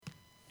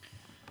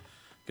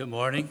Good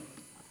morning.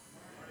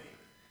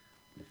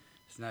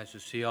 It's nice to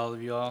see all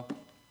of you all.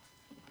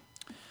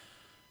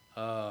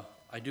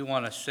 I do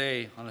want to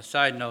say, on a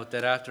side note,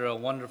 that after a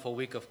wonderful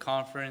week of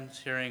conference,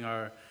 hearing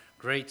our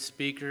great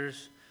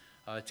speakers,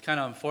 it's kind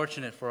of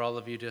unfortunate for all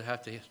of you to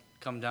have to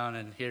come down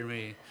and hear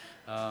me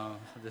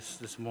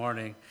this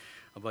morning,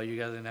 but you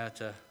guys are going to have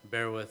to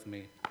bear with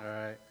me, all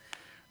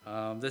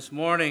right? This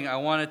morning, I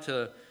wanted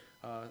to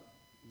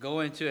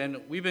go into,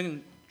 and we've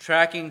been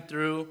tracking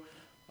through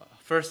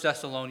 1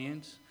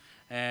 Thessalonians,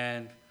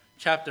 and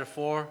chapter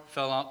 4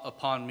 fell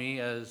upon me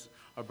as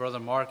our brother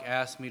Mark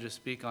asked me to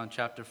speak on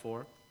chapter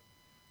 4.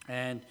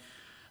 And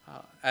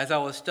as I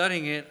was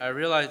studying it, I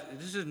realized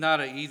this is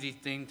not an easy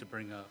thing to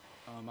bring up.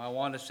 I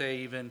want to say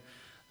even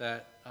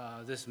that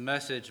this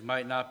message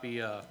might not be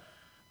a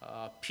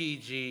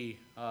PG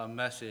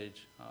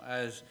message,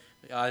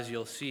 as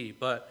you'll see.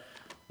 But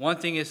one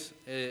thing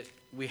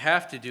we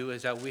have to do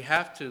is that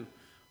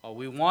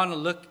we want to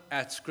look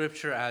at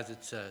Scripture as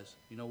it says.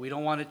 We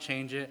don't want to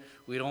change it.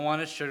 We don't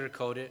want to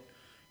sugarcoat it.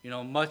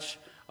 Much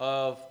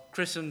of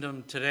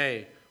Christendom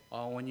today,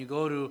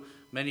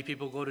 many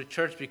people go to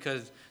church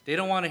because they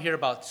don't want to hear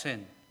about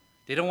sin.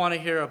 They don't want to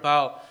hear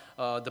about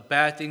the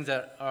bad things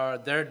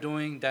that they're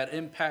doing that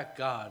impact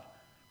God,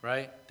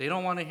 right? They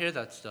don't want to hear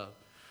that stuff.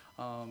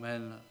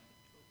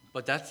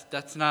 But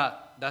that's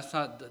not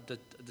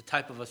the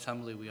type of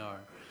assembly we are.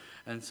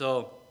 And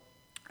so,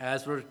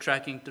 as we're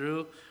tracking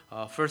through,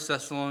 1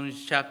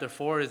 Thessalonians chapter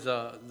 4 is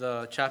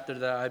the chapter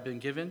that I've been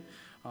given.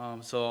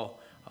 So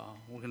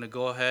we're going to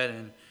go ahead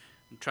and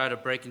try to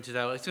break into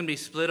that. It's going to be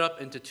split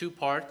up into two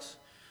parts.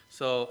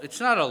 So it's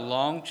not a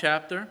long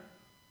chapter.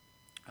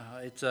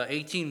 It's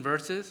 18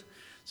 verses.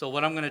 So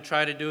what I'm going to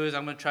try to do is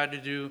I'm going to try to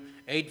do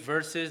 8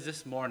 verses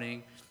this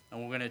morning,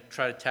 and we're going to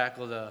try to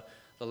tackle the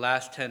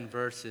last 10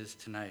 verses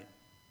tonight.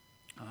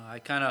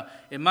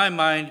 In my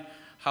mind,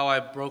 how I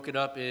broke it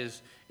up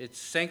is it's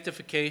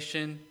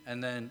sanctification,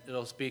 and then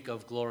it'll speak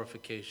of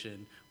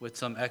glorification with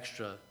some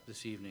extra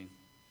this evening.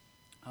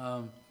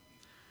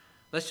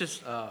 Let's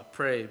just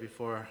pray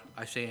before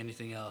I say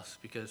anything else,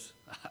 because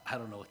I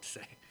don't know what to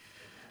say.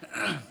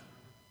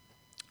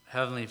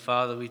 Heavenly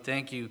Father, we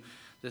thank you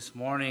this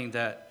morning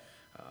that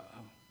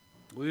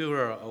we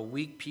were a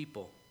weak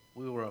people.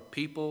 We were a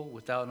people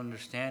without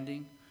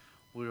understanding.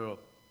 We were a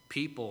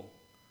people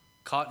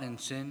caught in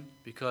sin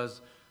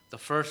because the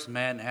first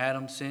man,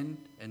 Adam, sinned,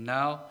 and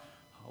now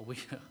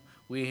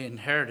we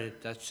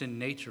inherited that sin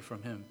nature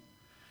from him.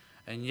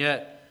 And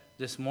yet,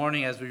 this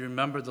morning, as we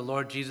remember the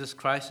Lord Jesus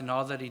Christ and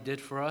all that he did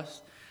for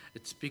us,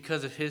 it's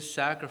because of his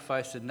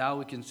sacrifice that now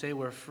we can say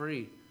we're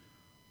free.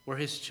 We're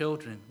his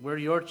children. We're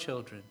your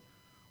children.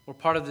 We're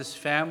part of this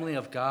family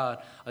of God,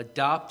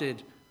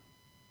 adopted.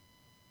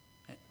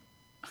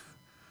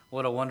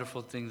 What a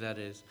wonderful thing that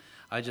is.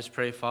 I just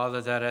pray, Father,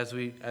 that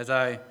as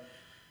I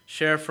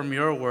share from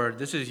your word,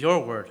 this is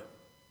your word.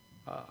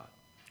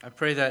 I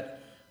pray that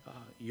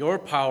your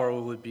power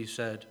would be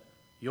said,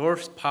 your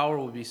power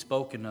would be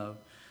spoken of,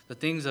 the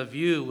things of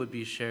you would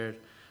be shared.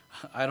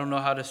 I don't know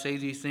how to say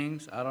these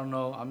things. I don't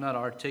know. I'm not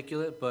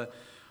articulate, but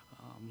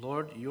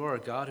Lord, you are a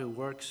God who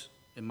works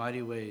in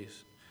mighty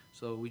ways.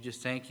 So we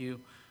just thank you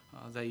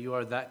that you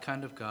are that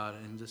kind of God.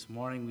 And this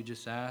morning we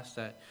just ask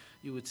that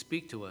you would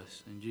speak to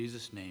us. In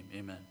Jesus' name,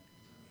 amen.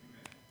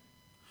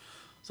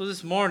 So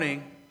this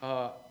morning,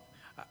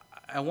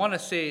 I want to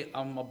say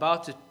I'm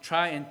about to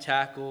try and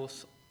tackle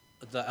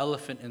the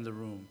elephant in the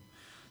room.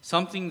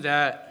 Something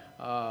that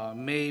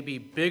may be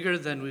bigger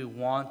than we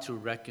want to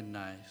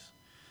recognize.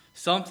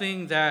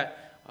 Something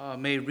that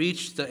may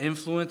reach the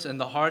influence and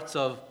the hearts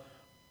of,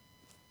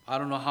 I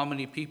don't know how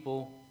many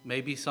people,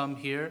 maybe some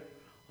here,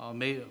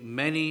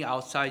 many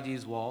outside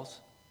these walls.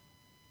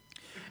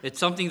 It's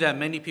something that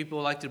many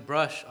people like to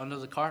brush under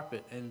the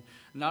carpet and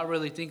not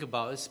really think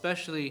about,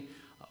 especially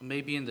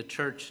maybe in the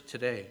church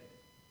today.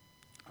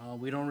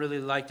 We don't really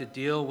like to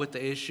deal with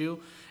the issue.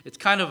 It's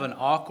kind of an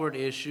awkward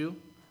issue.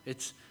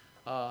 It's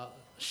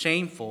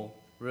shameful,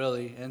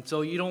 really. And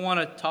so you don't want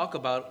to talk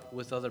about it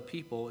with other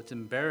people. It's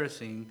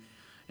embarrassing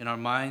in our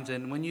minds.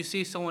 And when you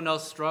see someone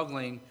else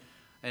struggling,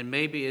 and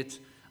maybe it's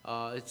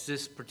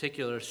this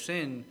particular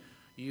sin,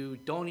 you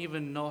don't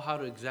even know how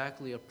to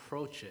exactly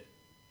approach it.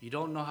 You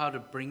don't know how to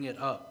bring it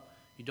up.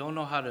 You don't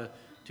know how to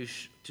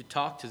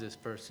talk to this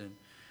person.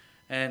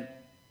 And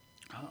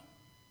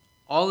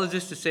all of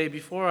this to say,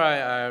 before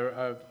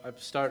I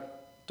start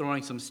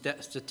throwing some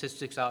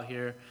statistics out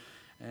here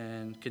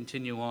and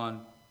continue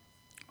on,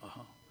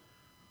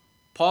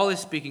 Paul is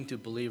speaking to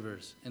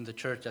believers in the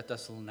church at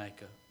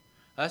Thessalonica.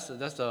 That's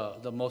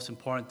the most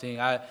important thing.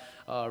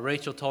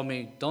 Rachel told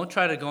me, don't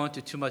try to go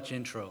into too much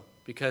intro,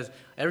 because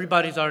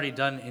everybody's already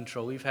done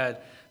intro. We've had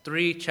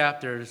 3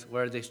 chapters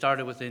where they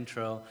started with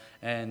intro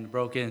and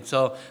broke in.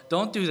 So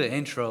don't do the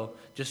intro,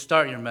 just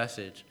start your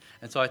message.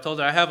 And so I told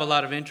her I have a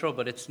lot of intro,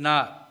 but it's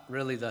not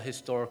really the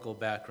historical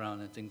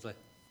background and things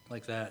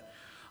like that.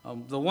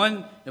 The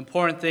one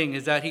important thing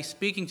is that he's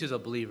speaking to the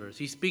believers.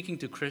 He's speaking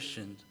to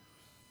Christians.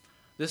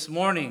 This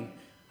morning,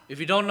 if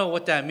you don't know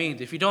what that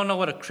means, if you don't know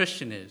what a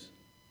Christian is,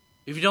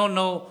 if you don't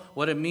know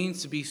what it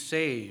means to be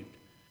saved,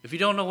 if you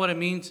don't know what it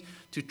means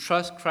to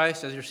trust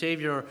Christ as your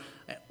Savior,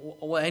 or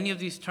what any of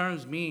these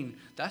terms mean,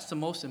 that's the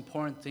most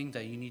important thing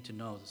that you need to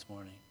know this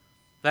morning.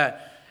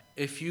 That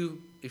if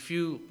you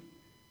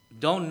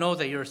don't know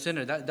that you're a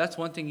sinner, that's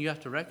one thing you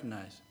have to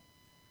recognize.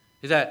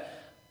 Is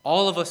that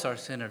all of us are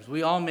sinners.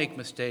 We all make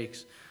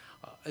mistakes.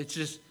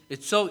 It's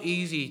so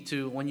easy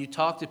to, when you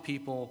talk to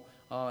people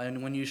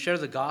and when you share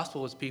the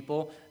gospel with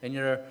people and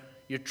you're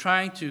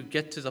trying to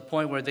get to the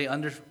point where they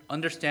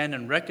understand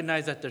and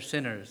recognize that they're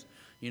sinners.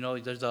 You know,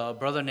 there's a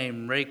brother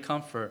named Ray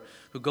Comfort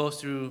who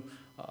goes through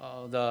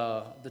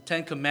the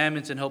 10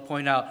 Commandments, and he'll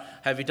point out,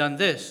 have you done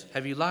this?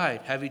 Have you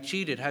lied? Have you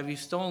cheated? Have you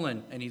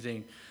stolen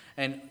anything?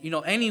 And, you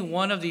know, any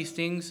one of these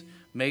things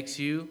makes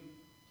you,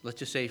 let's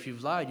just say if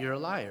you've lied, you're a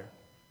liar.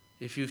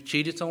 If you've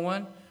cheated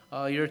someone,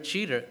 you're a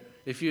cheater.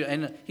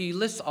 And he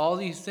lists all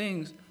these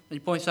things, and he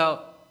points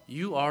out,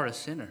 you are a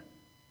sinner.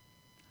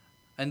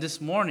 And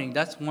this morning,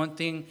 that's one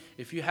thing,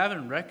 if you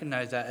haven't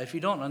recognized that, if you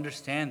don't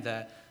understand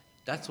that,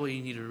 that's what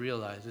you need to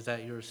realize, is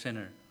that you're a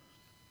sinner.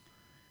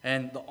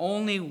 And the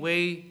only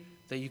way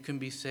that you can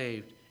be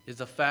saved is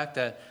the fact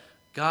that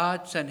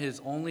God sent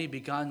his only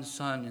begotten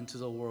Son into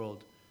the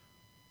world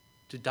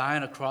to die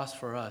on a cross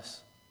for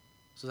us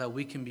so that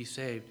we can be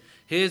saved.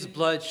 His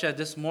blood shed.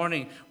 This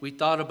morning, we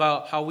thought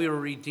about how we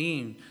were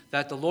redeemed,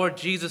 that the Lord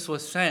Jesus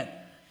was sent.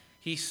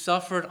 He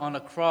suffered on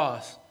a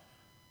cross.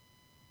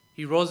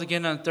 He rose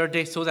again on the third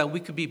day so that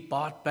we could be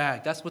bought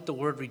back. That's what the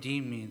word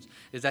redeem means,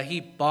 is that he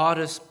bought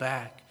us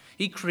back.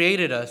 He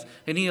created us,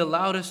 and he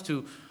allowed us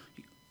to,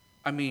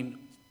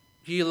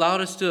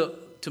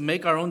 to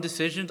make our own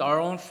decisions. Our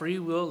own free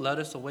will led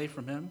us away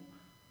from him.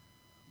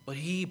 But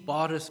he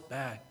bought us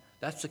back.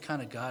 That's the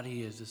kind of God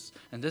he is.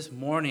 And this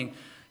morning,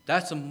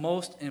 that's the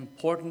most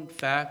important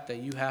fact that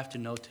you have to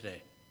know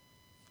today.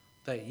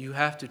 That you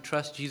have to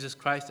trust Jesus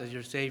Christ as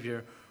your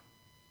Savior,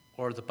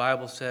 or the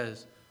Bible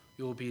says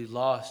you will be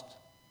lost,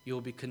 you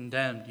will be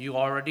condemned. You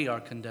already are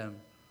condemned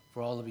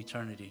for all of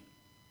eternity.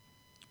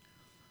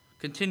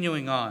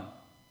 Continuing on.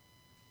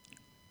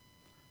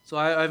 So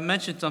I've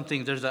mentioned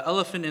something. There's an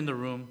elephant in the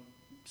room.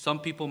 Some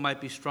people might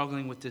be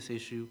struggling with this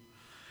issue.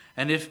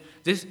 And if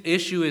this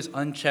issue is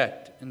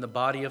unchecked in the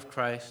body of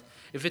Christ,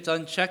 if it's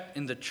unchecked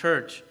in the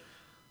church,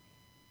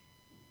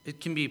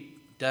 it can be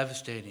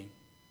devastating,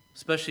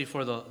 especially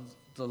for the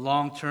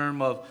long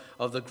term of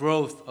the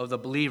growth of the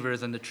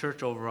believers and the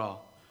church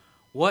overall.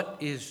 What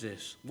is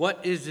this?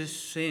 What is this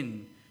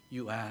sin,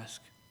 you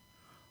ask?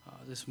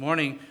 This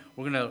morning,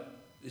 we're going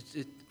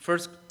to, 1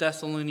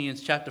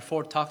 Thessalonians chapter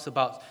 4 talks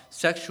about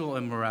sexual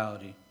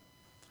immorality.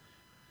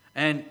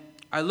 And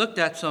I looked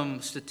at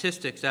some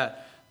statistics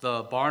that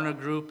the Barna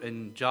Group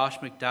and Josh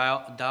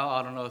McDowell,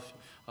 I don't know if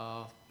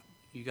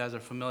you guys are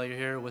familiar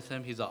here with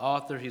him. He's an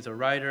author, he's a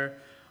writer,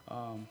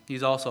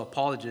 he's also an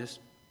apologist.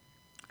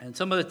 And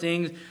some of the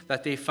things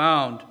that they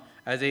found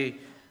as they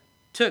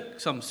took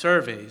some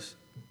surveys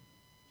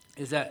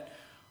is that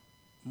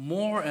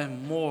more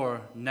and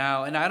more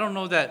now, and I don't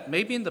know that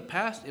maybe in the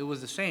past it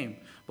was the same,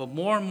 but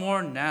more and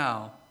more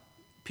now,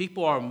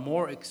 people are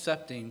more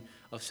accepting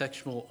of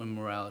sexual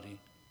immorality,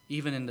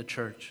 even in the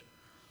church.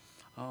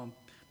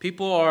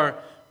 People are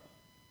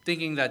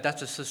thinking that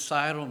that's a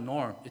societal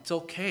norm. It's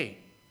okay.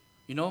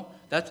 You know,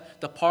 that's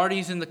the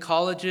parties in the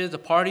colleges, the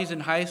parties in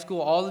high school,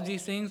 all of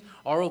these things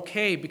are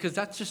okay because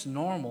that's just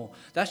normal.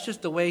 That's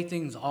just the way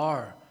things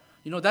are.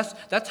 You know,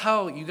 that's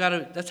how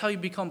you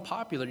become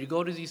popular. You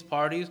go to these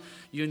parties,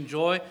 you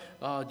enjoy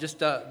just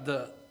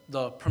the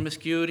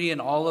promiscuity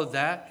and all of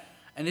that,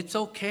 and it's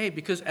okay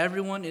because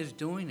everyone is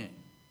doing it.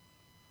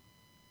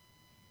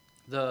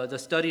 The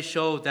studies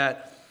show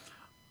that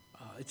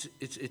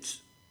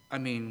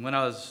when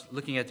I was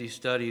looking at these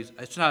studies,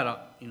 it's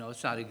not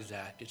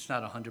exact. It's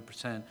not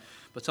 100%.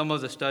 But some of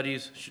the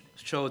studies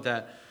showed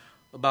that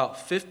about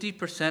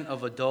 50%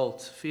 of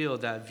adults feel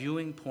that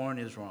viewing porn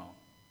is wrong.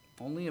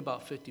 Only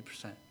about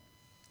 50%.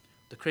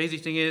 The crazy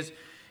thing is,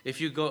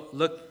 if you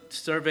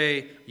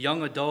survey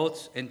young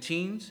adults and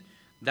teens,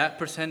 that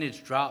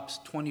percentage drops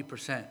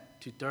 20%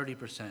 to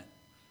 30%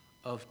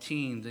 of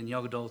teens and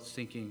young adults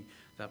thinking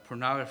that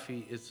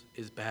pornography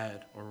is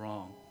bad or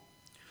wrong.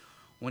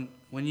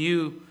 When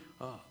you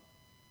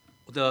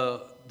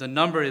the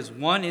number is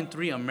 1 in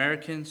 3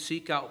 Americans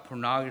seek out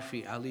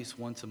pornography at least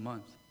once a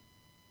month.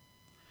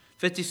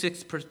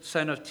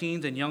 56% of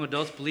teens and young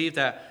adults believe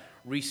that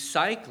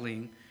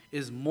recycling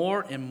is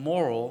more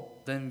immoral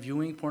than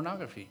viewing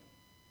pornography.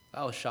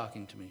 That was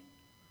shocking to me.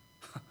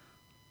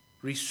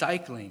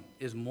 Recycling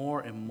is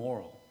more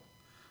immoral.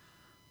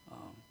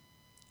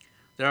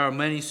 There are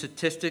many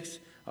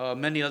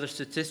other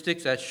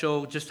statistics that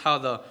show just how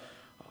the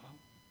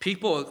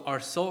people are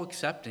so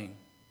accepting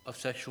of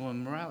sexual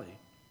immorality.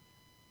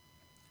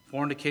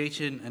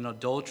 Fornication and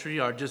adultery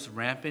are just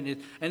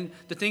rampant. And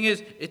the thing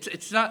is,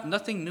 it's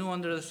nothing new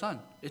under the sun.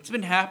 It's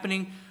been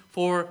happening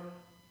for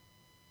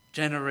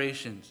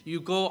generations.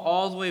 You go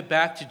all the way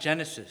back to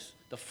Genesis,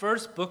 the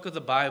first book of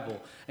the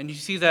Bible, and you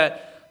see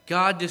that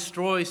God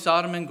destroys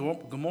Sodom and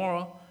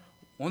Gomorrah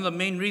One of the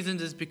main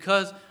reasons is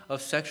because of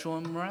sexual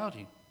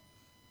immorality.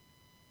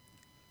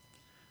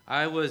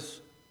 I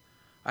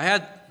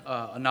had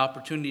an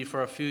opportunity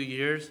for a few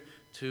years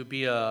to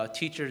be a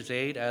teacher's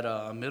aide at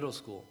a middle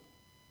school.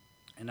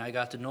 And I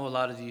got to know a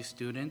lot of these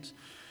students.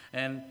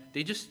 And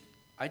I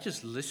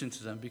just listened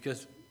to them,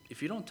 because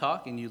if you don't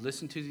talk and you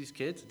listen to these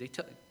kids,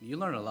 you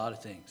learn a lot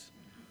of things.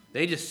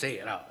 They just say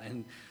it out,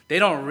 and they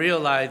don't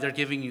realize they're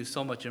giving you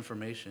so much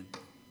information.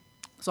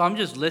 So I'm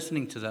just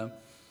listening to them.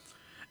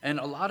 And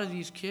a lot of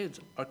these kids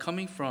are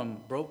coming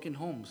from broken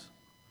homes,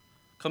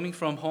 coming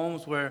from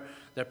homes where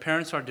their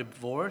parents are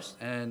divorced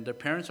and their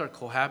parents are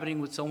cohabiting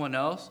with someone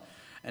else.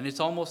 And it's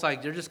almost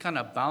like they're just kind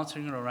of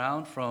bouncing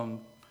around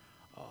from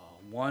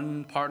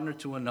one partner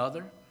to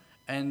another.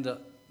 And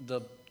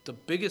the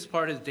biggest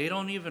part is they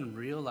don't even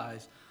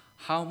realize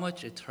how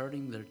much it's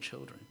hurting their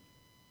children.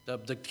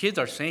 The kids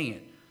are saying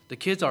it. The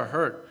kids are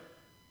hurt.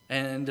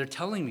 And they're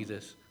telling me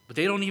this. But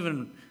they don't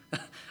even,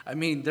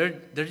 they're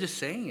just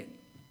saying it.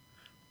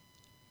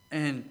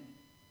 And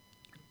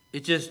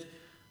it just,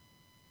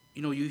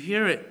 you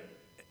hear it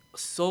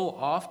so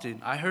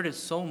often. I heard it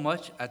so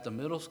much at the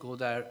middle school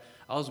that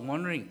I was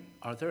wondering,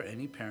 are there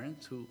any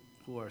parents who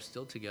are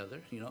still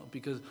together?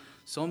 Because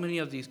so many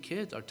of these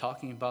kids are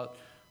talking about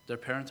their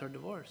parents are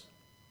divorced.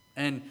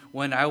 And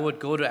when I would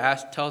go to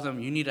tell them,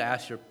 you need to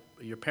ask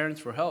your parents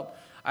for help,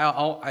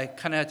 I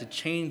kind of had to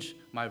change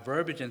my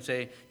verbiage and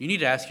say, you need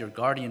to ask your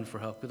guardian for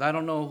help, because I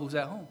don't know who's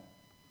at home.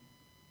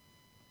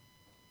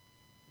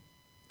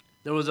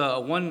 There was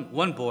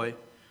one boy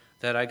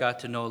that I got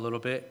to know a little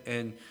bit,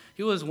 and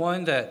he was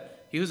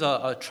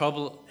a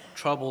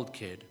troubled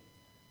kid.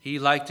 He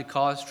liked to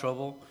cause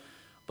trouble,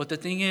 but the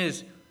thing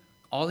is,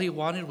 all he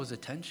wanted was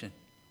attention.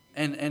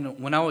 And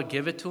when I would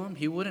give it to him,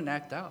 he wouldn't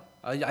act out.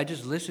 I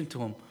just listened to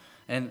him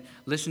and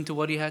listened to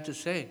what he had to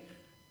say.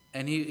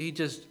 And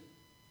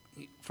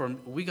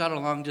we got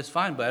along just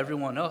fine, but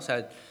everyone else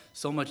had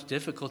so much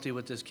difficulty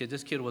with this kid.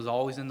 This kid was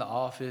always in the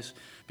office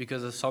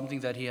because of something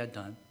that he had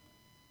done.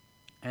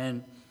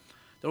 And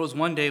there was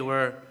one day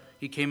where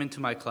he came into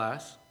my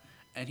class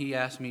and he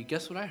asked me,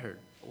 guess what I heard?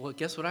 Well,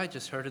 guess what I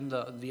just heard in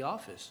the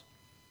office?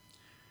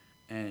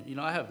 And,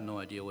 I have no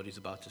idea what he's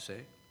about to say.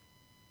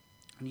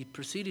 And he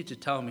proceeded to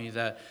tell me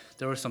that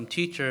there were some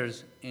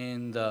teachers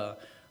in the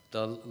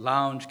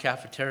lounge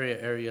cafeteria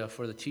area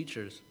for the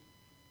teachers.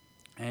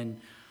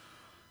 And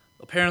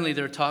apparently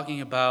they're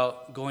talking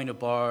about going to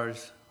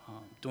bars,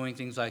 doing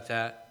things like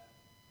that.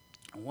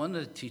 And one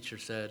of the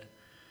teachers said,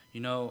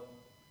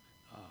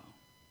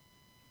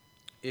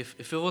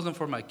 if it wasn't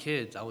for my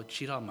kids, I would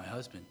cheat on my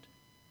husband.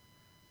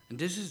 And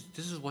this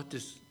is what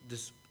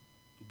this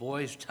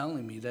boy is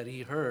telling me that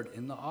he heard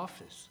in the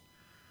office.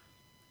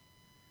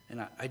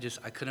 And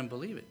I couldn't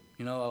believe it.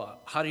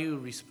 How do you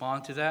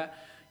respond to that?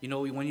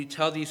 When you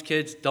tell these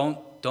kids, don't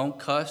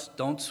cuss,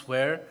 don't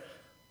swear,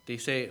 they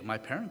say, my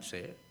parents say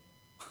it.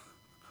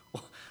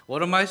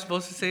 What am I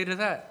supposed to say to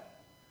that?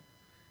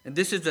 And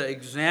this is the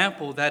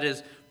example that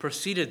has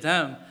preceded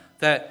them,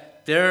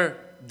 that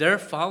they're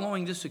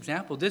following this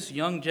example. This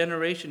young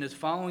generation is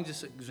following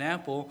this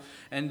example,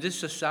 and this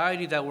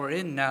society that we're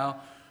in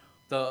now,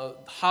 the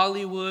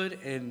Hollywood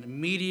and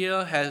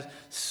media has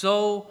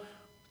so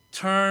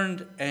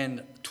turned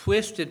and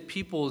twisted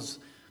people's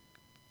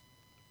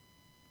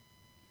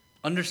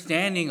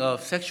understanding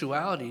of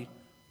sexuality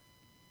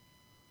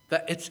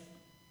that it's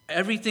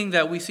everything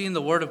that we see in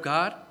the Word of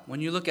God.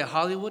 When you look at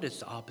Hollywood, it's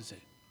the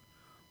opposite.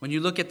 When you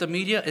look at the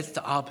media, it's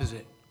the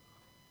opposite.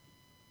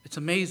 It's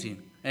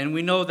amazing. And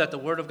we know that the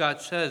Word of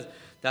God says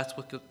that's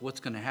what's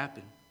going to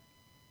happen.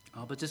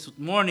 But this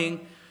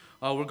morning,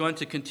 we're going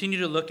to continue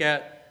to look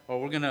at,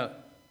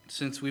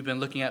 since we've been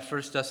looking at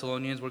 1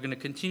 Thessalonians, we're going to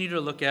continue to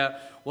look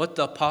at what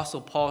the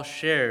Apostle Paul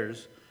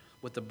shares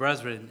with the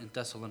brethren in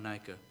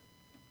Thessalonica.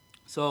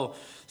 So,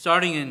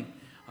 starting in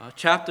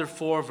chapter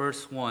 4,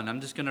 verse 1,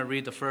 I'm just going to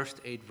read the first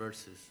 8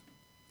 verses.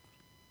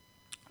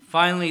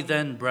 Finally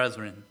then,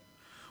 brethren,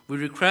 we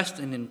request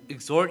and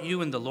exhort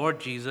you in the Lord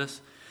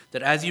Jesus,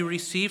 that as you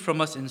receive from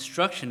us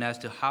instruction as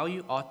to how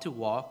you ought to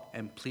walk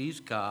and please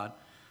God,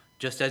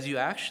 just as you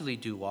actually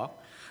do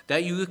walk,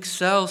 that you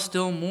excel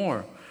still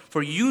more.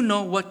 For you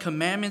know what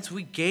commandments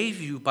we gave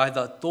you by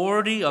the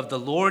authority of the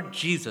Lord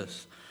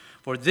Jesus.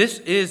 For this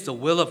is the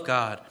will of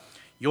God,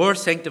 your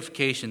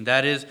sanctification,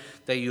 that is,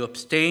 that you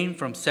abstain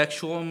from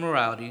sexual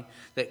immorality,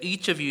 that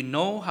each of you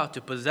know how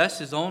to possess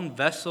his own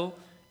vessel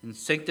in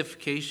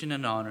sanctification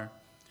and honor,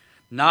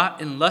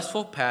 not in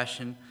lustful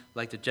passion,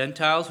 like the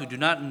Gentiles who do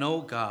not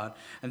know God,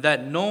 and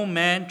that no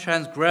man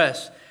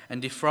transgress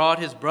and defraud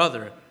his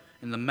brother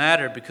in the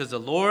matter, because the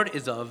Lord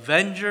is the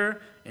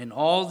avenger in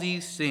all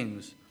these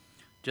things,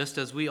 just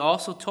as we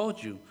also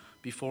told you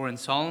before and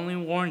solemnly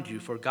warned you.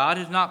 For God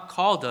has not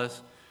called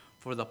us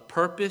for the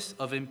purpose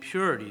of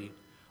impurity,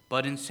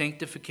 but in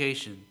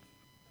sanctification.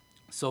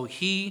 So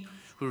he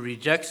who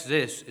rejects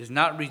this is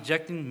not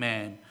rejecting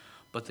man,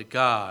 but the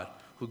God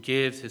who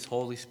gives his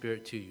Holy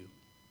Spirit to you.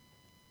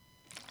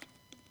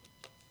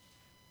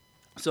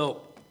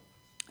 So,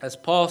 as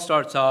Paul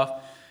starts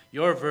off,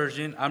 Your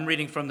version, I'm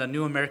reading from the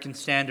New American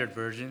Standard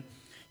Version.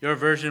 Your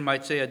version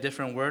might say a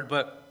different word,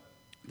 but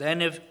the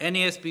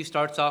NASB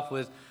starts off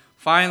with,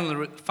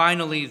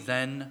 finally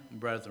then,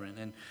 brethren.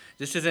 And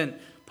this isn't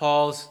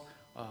Paul's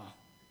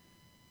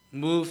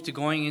move to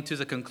going into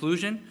the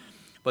conclusion,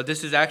 but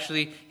this is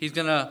actually, he's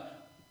going to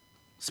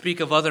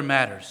speak of other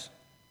matters.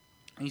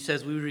 And he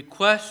says, we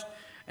request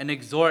and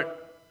exhort.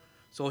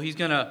 So he's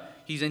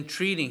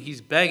entreating,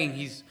 he's begging,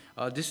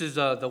 this is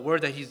the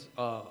word that he's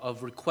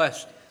of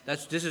request.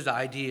 This is the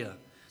idea,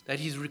 that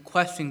he's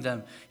requesting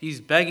them,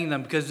 he's begging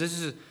them, because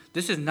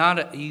this is not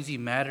an easy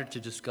matter to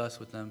discuss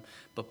with them.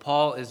 But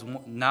Paul is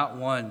not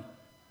one,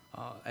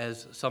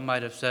 as some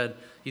might have said,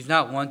 he's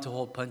not one to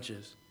hold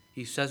punches.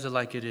 He says it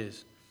like it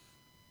is.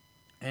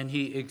 And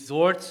he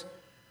exhorts,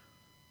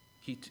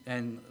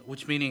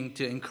 which meaning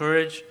to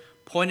encourage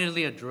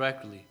pointedly and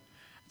directly.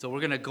 So we're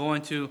going to go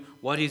into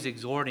what he's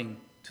exhorting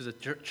to the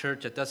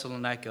church at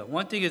Thessalonica.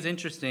 One thing is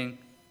interesting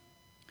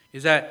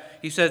is that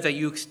he says that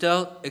you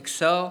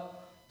excel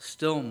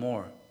still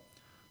more.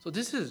 So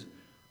this is,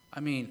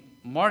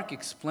 Mark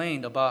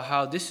explained about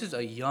how this is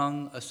a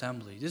young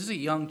assembly. This is a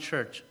young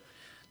church.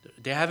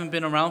 They haven't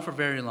been around for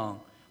very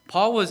long.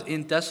 Paul was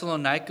in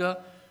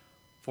Thessalonica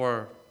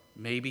for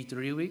maybe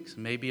 3 weeks,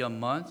 maybe a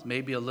month,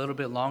 maybe a little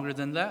bit longer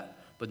than that,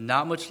 but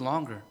not much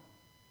longer.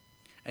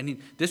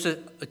 And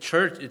a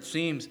church, it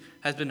seems,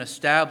 has been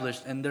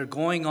established, and they're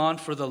going on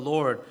for the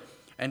Lord.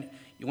 And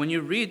when you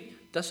read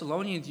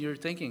Thessalonians, you're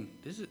thinking,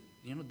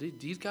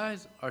 these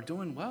guys are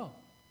doing well.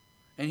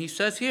 And he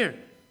says here,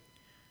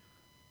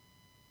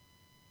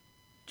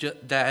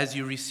 that as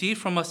you receive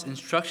from us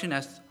instruction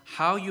as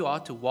how you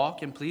ought to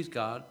walk and please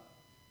God,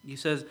 he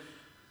says,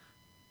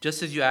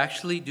 just as you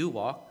actually do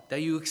walk,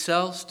 that you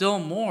excel still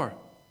more.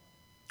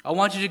 I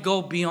want you to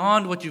go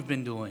beyond what you've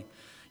been doing.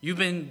 You've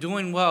been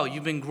doing well.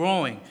 You've been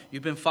growing.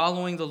 You've been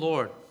following the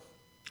Lord.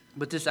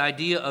 But this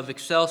idea of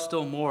excel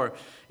still more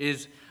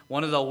is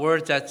one of the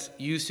words that's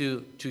used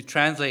to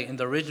translate in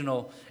the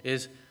original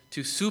is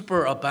to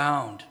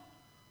superabound,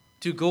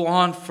 to go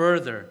on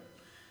further.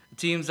 It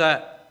seems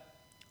that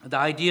the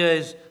idea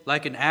is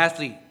like an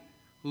athlete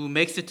who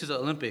makes it to the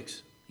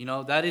Olympics.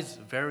 That is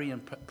very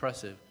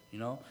impressive.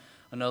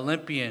 An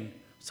Olympian,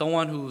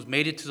 someone who's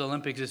made it to the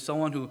Olympics, is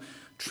someone who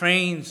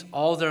trains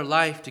all their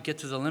life to get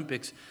to the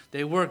Olympics.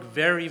 They work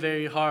very,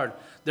 very hard.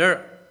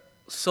 They're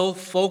so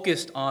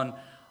focused on,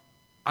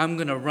 I'm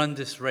going to run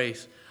this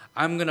race.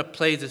 I'm going to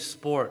play this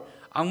sport.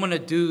 I'm going to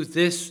do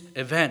this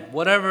event,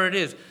 whatever it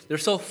is. They're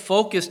so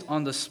focused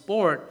on the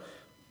sport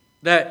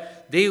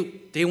that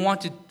they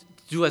want to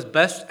do as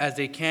best as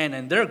they can.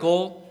 And their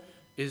goal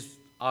is,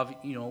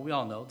 we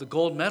all know, the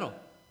gold medal.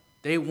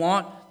 They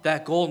want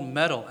that gold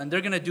medal, and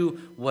they're going to do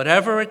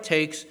whatever it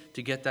takes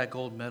to get that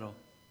gold medal.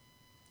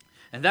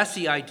 And that's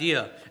the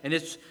idea. And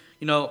it's,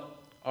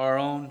 our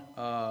own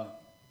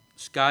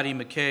Scotty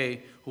McKay,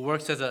 who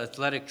works as an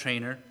athletic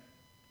trainer,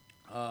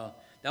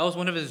 that was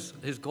one of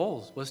his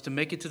goals, was to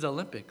make it to the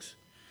Olympics.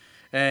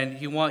 And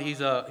he wanted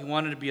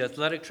to be an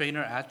athletic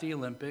trainer at the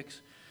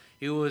Olympics.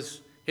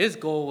 His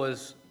goal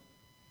was,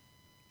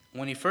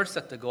 when he first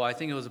set the goal, I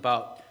think it was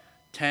about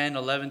 10,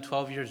 11,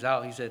 12 years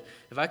out, he said,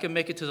 if I can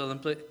make it to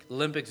the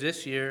Olympics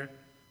this year,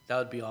 that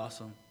would be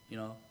awesome,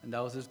 and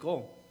that was his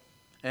goal.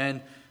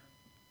 And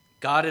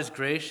God is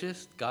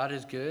gracious, God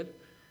is good,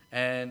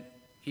 and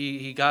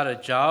he got a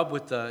job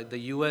with the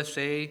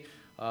USA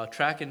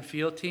track and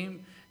field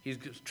team. He's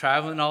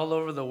traveling all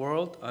over the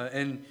world,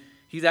 and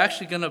he's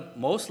actually going to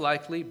most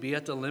likely be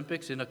at the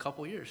Olympics in a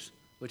couple years,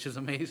 which is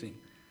amazing,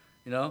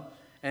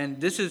 And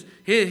this is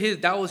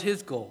that was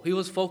his goal. He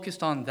was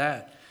focused on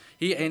that.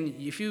 And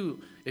if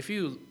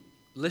you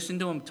listen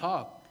to him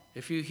talk,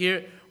 if you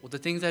hear the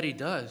things that he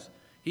does,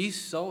 he's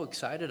so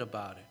excited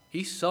about it.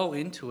 He's so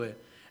into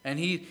it. And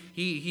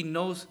he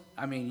knows,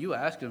 you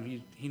ask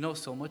him, he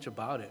knows so much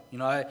about it.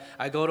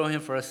 I go to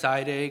him for a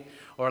side ache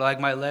or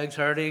like my leg's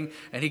hurting,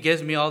 and he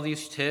gives me all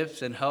these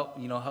tips and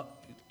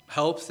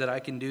helps that I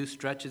can do,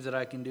 stretches that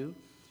I can do.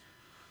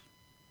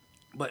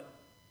 But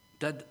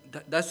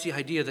that's the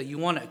idea, that you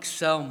want to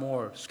excel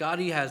more.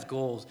 Scotty has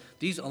goals.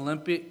 These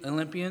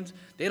Olympians,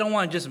 they don't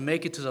want to just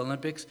make it to the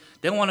Olympics.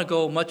 They want to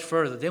go much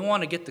further. They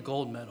want to get the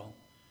gold medal.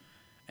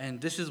 And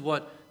this is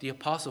what the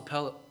Apostle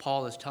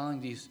Paul is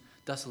telling these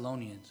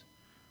Thessalonians.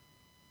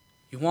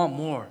 You want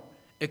more.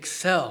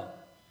 Excel.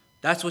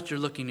 That's what you're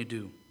looking to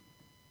do.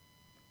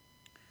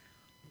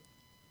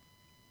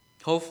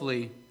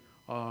 Hopefully,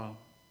 our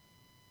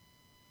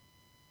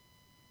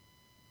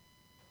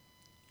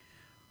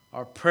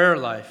prayer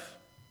life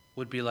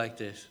would be like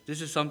this.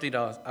 This is something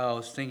that I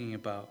was thinking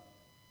about.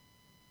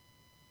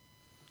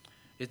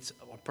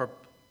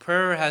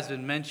 Prayer has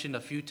been mentioned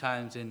a few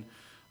times in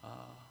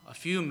a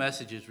few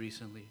messages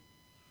recently.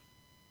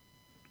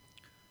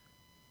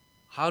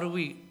 How do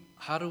we,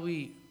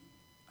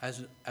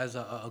 as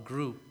a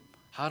group,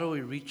 how do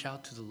we reach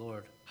out to the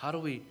Lord?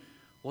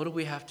 What do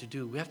we have to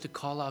do? We have to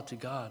call out to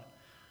God.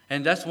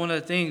 And that's one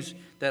of the things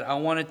that I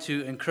wanted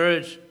to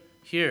encourage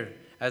here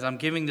as I'm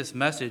giving this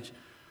message.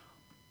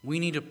 We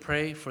need to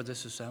pray for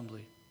this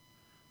assembly.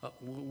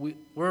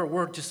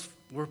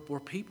 We're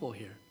people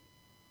here.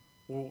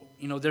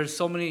 There's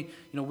so many.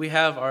 We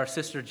have our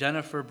sister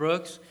Jennifer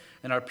Brooks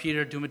and our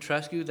Peter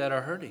Dumitrescu that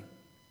are hurting,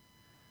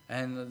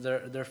 and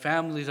their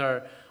families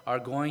are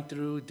going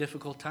through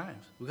difficult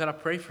times. We got to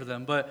pray for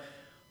them. But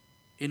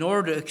in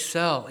order to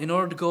excel, in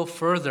order to go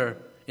further,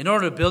 in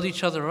order to build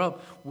each other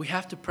up, we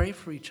have to pray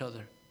for each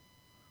other.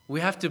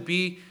 We have to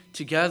be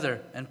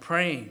together and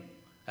praying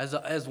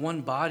as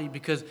one body,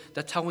 because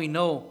that's how we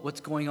know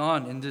what's going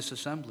on in this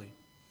assembly.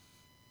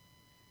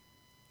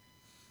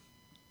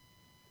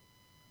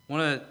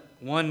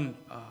 One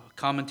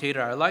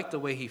commentator, I like the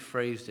way he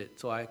phrased it,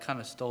 so I kind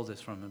of stole this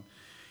from him.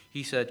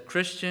 He said,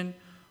 "Christian,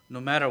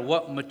 no matter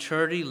what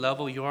maturity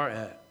level you are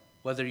at,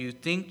 whether you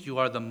think you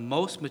are the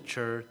most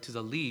mature to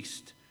the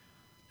least,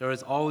 there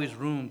is always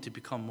room to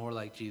become more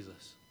like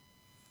Jesus."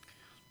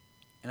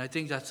 And I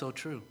think that's so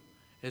true,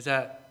 is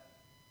that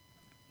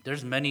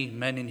there's many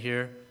men in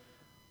here,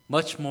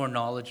 much more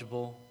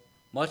knowledgeable,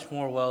 much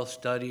more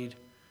well-studied,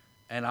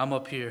 and I'm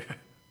up here.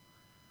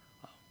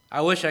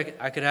 I wish I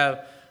could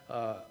have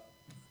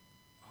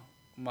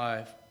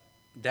my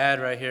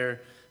dad right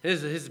here.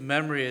 His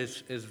memory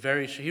is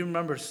very, he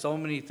remembers so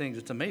many things.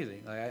 It's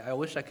amazing. I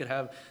wish I could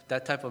have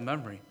that type of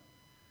memory.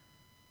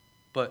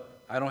 But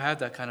I don't have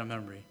that kind of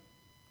memory.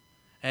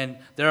 And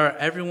there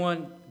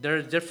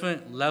are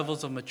different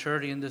levels of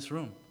maturity in this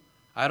room.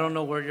 I don't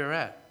know where you're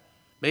at.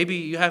 Maybe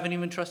you haven't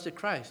even trusted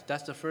Christ.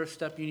 That's the first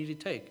step you need to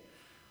take.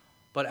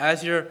 But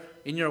as you're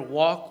in your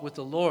walk with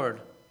the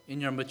Lord,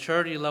 in your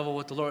maturity level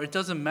with the Lord, it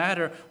doesn't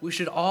matter. We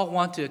should all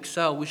want to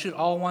excel. We should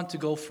all want to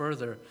go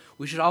further.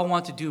 We should all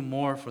want to do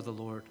more for the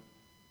Lord.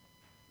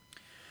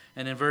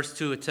 And in verse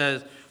 2 it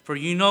says, "For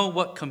you know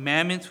what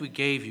commandments we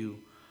gave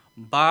you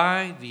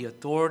by the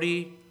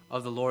authority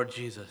of the Lord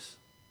Jesus."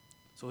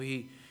 So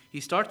he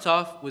starts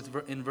off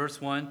in verse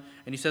 1,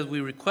 and he says, "We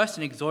request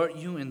and exhort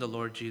you in the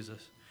Lord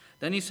Jesus."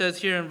 Then he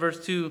says here in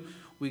verse 2,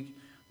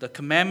 the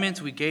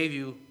commandments we gave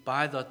you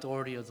by the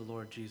authority of the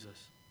Lord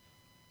Jesus.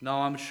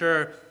 Now, I'm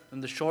sure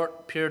in the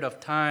short period of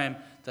time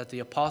that the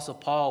Apostle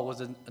Paul was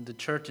in the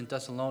church in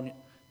Thessalonica,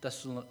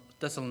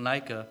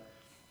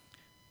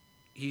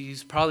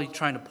 he's probably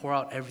trying to pour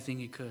out everything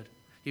he could.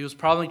 He was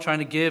probably trying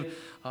to give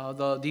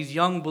these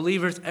young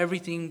believers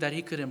everything that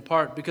he could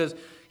impart, because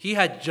he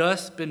had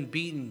just been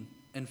beaten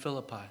in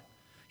Philippi.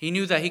 He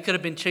knew that he could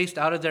have been chased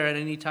out of there at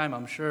any time,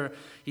 I'm sure.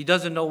 He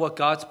doesn't know what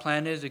God's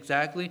plan is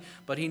exactly,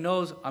 but he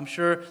knows, I'm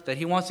sure, that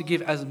he wants to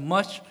give as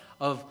much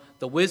of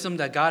the wisdom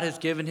that God has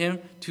given him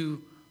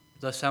to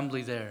the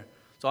assembly there.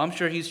 So I'm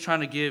sure he's trying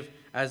to give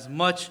as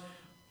much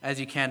as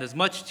he can, as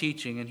much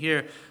teaching. And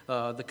here,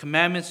 the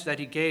commandments that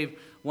he gave,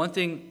 one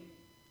thing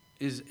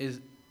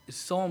is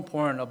so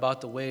important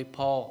about the way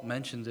Paul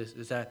mentioned this,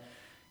 is that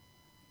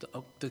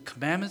the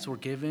commandments were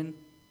given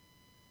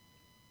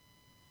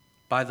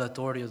by the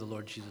authority of the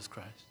Lord Jesus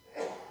Christ,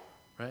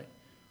 right?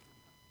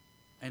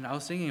 And I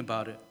was thinking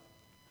about it.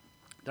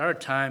 There are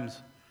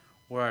times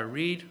where I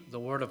read the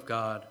Word of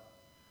God,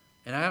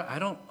 and I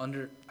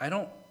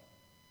don't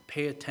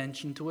pay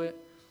attention to it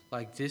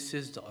like this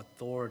is the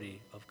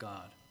authority of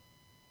God.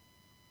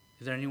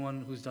 Is there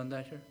anyone who's done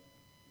that here?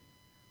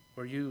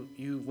 Where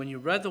when you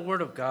read the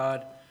Word of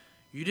God,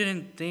 you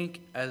didn't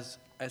think as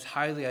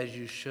highly as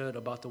you should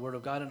about the Word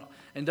of God.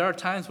 And there are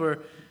times where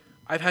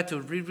I've had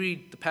to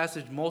reread the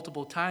passage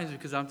multiple times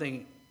because I'm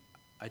thinking,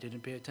 I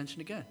didn't pay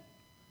attention again,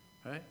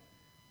 right?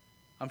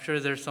 I'm sure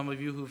there's some of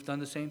you who've done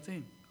the same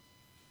thing.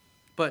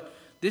 But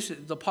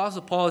the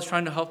Apostle Paul is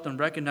trying to help them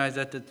recognize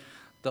that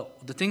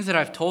the things that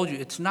I've told you,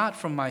 it's not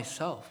from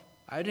myself.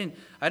 I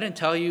didn't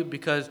tell you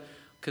because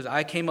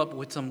I came up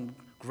with some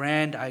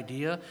grand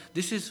idea.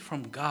 This is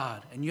from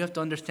God. And you have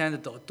to understand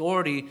that the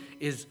authority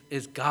is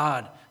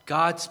God.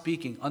 God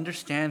speaking.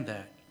 Understand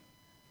that.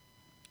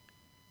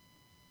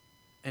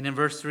 And in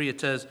verse 3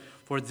 it says,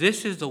 "For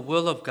this is the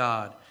will of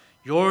God,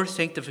 your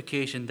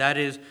sanctification, that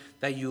is,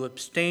 that you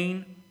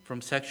abstain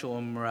from sexual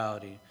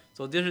immorality."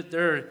 So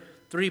there are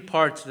three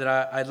parts that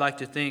I'd like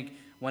to think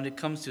when it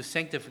comes to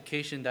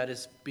sanctification that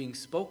is being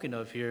spoken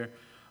of here.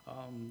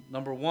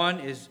 Number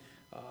one is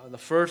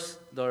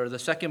the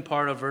second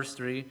part of verse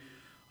 3.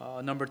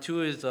 Number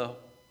 2 is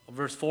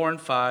verse 4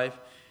 and 5.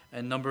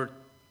 And I'm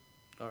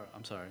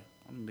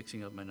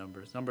mixing up my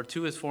numbers. Number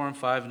 2 is 4 and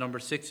 5. Number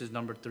 6 is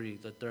number 3,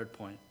 the third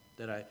point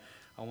that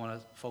I want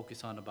to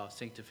focus on about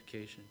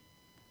sanctification.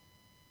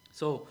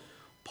 So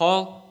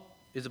Paul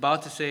is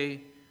about to say,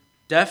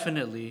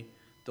 definitely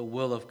the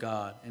will of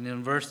God. And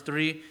in verse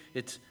 3,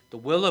 it's the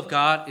will of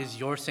God is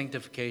your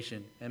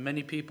sanctification. And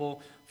many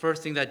people,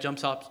 first thing that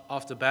jumps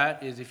off the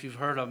bat is if you've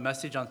heard a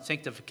message on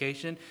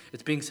sanctification,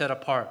 it's being set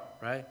apart,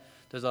 right?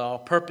 There's a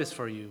purpose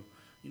for you.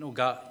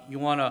 God, you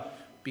want to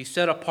be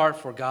set apart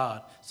for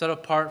God, set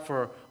apart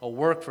for a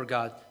work for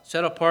God,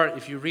 set apart.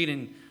 If you read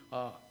in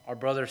our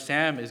brother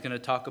Sam is going to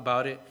talk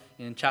about it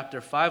in chapter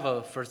 5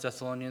 of 1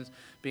 Thessalonians,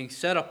 being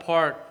set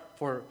apart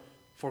for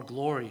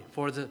glory,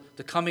 for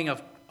the coming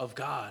of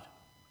God,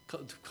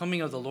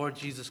 coming of the Lord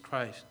Jesus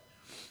Christ.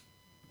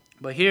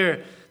 But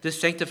here, this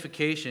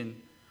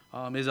sanctification,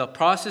 is a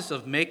process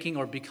of making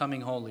or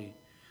becoming holy.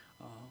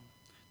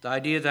 The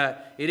idea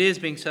that it is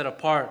being set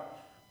apart,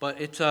 but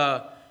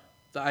the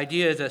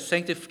idea is that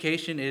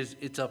sanctification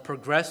it's a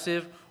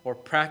progressive or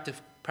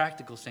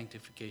practical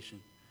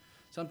sanctification.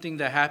 Something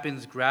that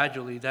happens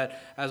gradually,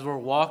 that as we're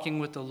walking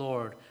with the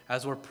Lord,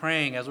 as we're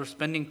praying, as we're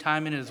spending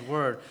time in His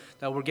Word,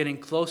 that we're getting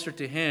closer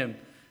to Him,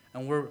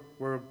 and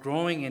we're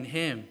growing in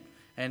Him,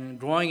 and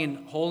growing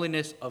in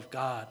holiness of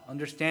God,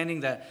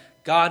 understanding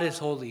that God is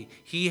holy,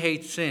 He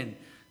hates sin,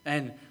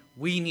 and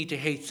we need to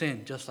hate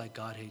sin just like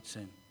God hates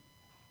sin.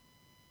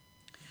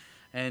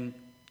 And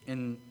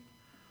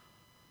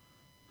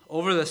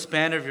over the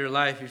span of your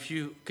life, if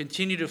you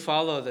continue to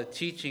follow the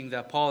teaching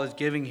that Paul is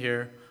giving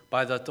here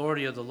by the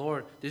authority of the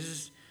Lord,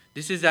 this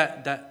is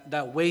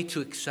that way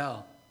to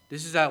excel.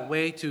 This is that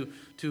way to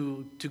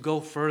go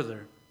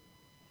further.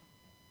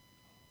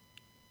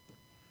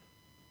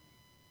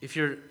 If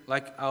you're,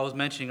 like I was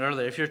mentioning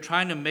earlier, if you're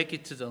trying to make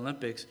it to the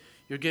Olympics,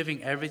 you're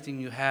giving everything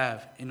you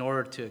have in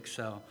order to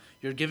excel.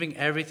 You're giving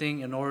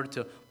everything in order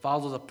to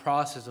follow the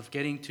process of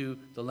getting to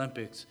the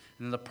Olympics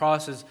and the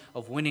process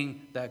of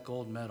winning that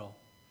gold medal.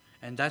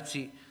 And that's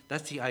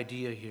the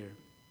idea here.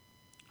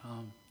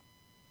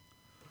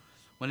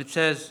 When it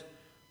says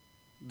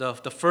the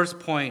first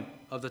point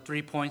of the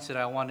 3 points that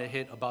I want to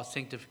hit about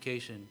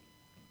sanctification,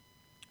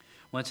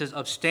 when it says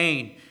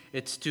abstain,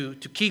 it's to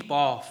keep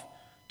off,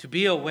 to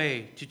be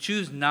away, to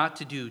choose not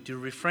to do, to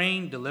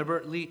refrain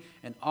deliberately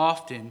and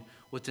often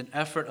with an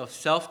effort of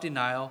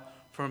self-denial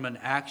from an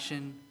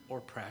action or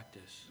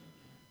practice.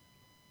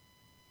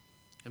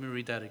 Let me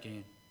read that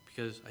again,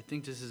 because I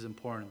think this is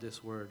important,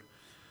 this word.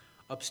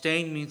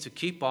 Abstain means to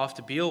keep off,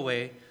 to be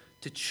away,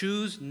 to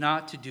choose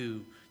not to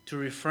do, to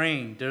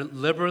refrain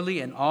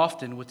deliberately and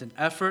often with an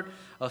effort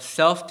of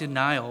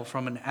self-denial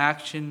from an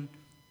action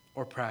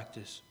or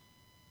practice.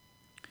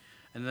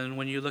 And then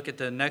when you look at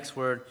the next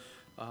word,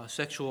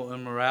 sexual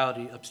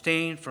immorality,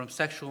 abstain from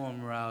sexual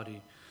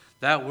immorality.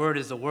 That word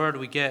is the word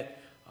we get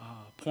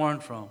porn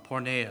from,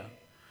 porneia.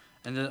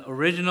 And the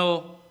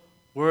original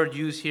word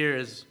used here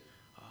is,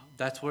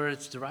 that's where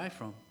it's derived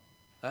from.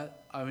 That's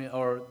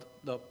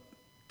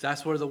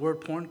where the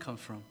word porn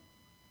comes from.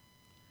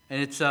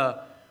 And it's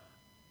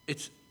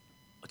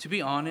to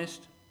be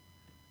honest,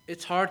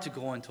 it's hard to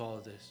go into all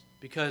of this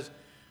because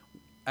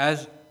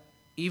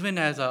even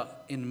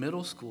in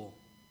middle school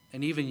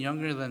and even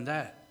younger than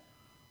that,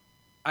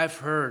 I've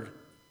heard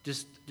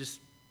just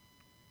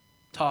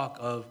talk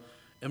of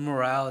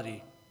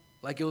immorality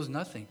like it was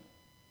nothing.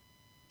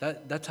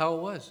 That's how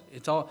it was.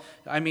 It's all.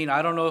 I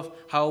don't know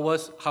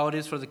how it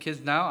is for the kids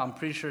now. I'm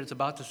pretty sure it's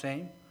about the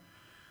same.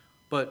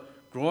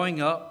 But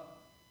growing up,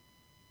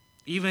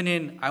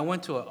 I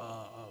went to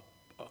a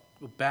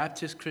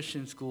Baptist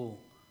Christian school,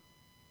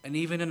 and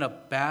even in a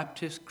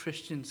Baptist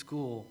Christian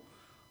school,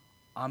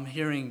 I'm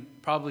hearing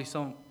probably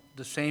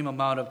the same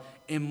amount of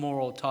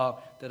immoral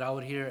talk that I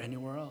would hear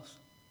anywhere else.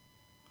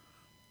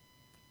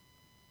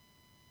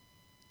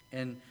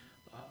 And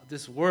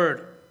this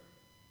word,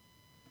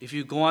 if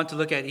you go on to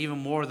look at even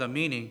more of the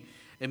meaning,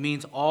 it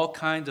means all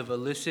kinds of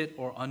illicit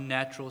or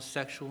unnatural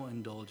sexual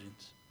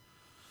indulgence.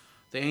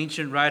 The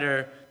ancient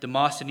writer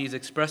Demosthenes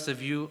expressed a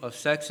view of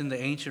sex in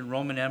the ancient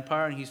Roman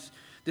Empire, and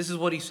this is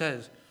what he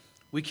says.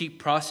 We keep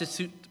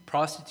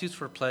prostitutes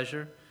for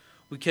pleasure.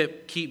 We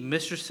keep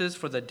mistresses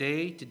for the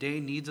day-to-day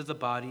needs of the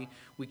body.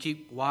 We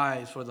keep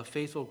wives for the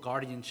faithful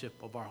guardianship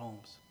of our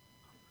homes.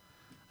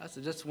 That's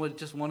just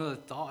one of the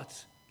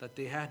thoughts that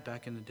they had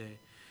back in the day.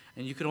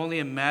 And you could only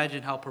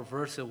imagine how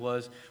perverse it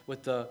was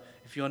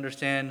if you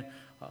understand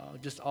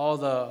just all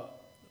the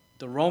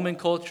Roman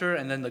culture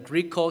and then the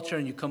Greek culture,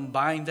 and you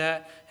combine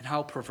that, and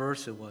how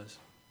perverse it was.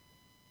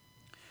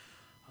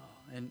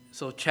 And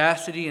so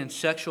chastity and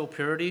sexual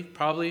purity,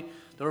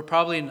 they were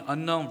probably an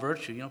unknown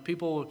virtue.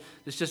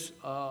 It's just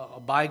a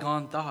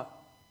bygone thought.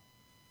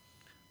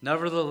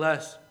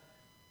 Nevertheless,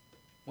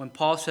 when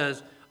Paul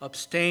says,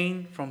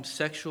 abstain from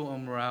sexual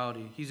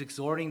immorality, he's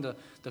exhorting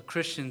the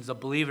Christians, the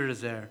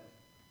believers there,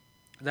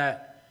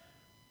 that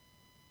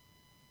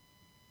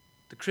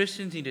the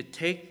Christians need to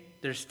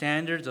take their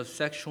standards of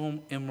sexual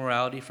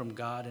immorality from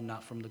God and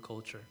not from the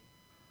culture.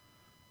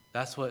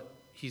 That's what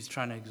he's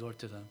trying to exhort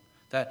to them.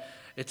 That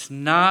it's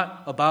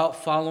not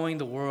about following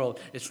the world.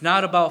 It's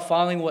not about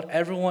following what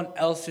everyone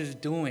else is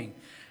doing.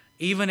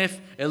 Even if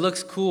it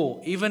looks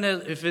cool, even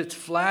if it's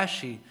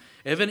flashy,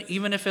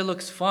 even if it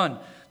looks fun,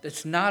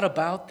 it's not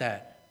about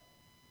that.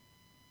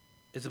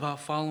 It's about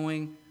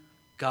following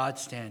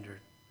God's standard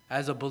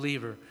as a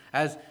believer,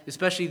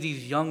 especially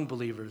these young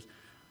believers.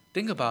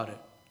 Think about it.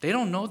 They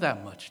don't know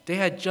that much. They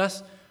had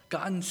just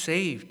gotten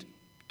saved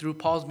through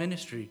Paul's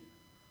ministry.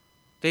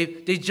 They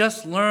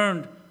just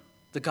learned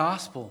the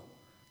gospel.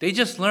 They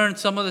just learned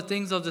some of the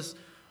things of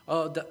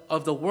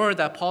the word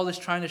that Paul is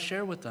trying to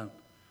share with them.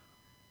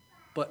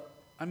 But,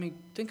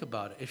 think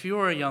about it. If you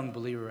were a young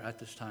believer at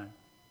this time,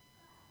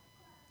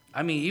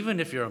 even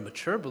if you're a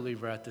mature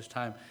believer at this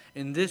time,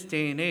 in this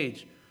day and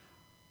age,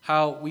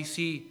 how we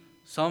see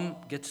some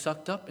get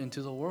sucked up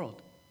into the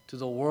world, to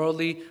the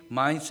worldly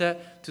mindset,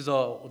 to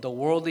the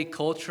worldly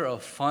culture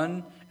of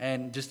fun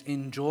and just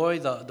enjoy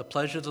the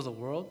pleasures of the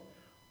world.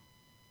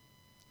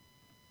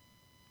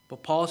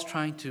 But Paul's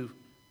trying to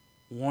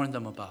warn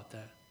them about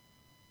that,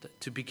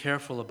 to be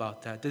careful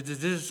about that.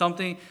 This is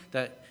something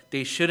that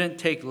they shouldn't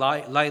take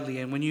lightly.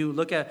 And when you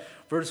look at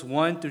verse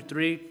 1 through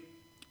 3,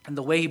 and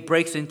the way he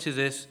breaks into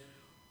this,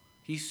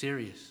 he's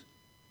serious.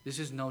 This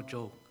is no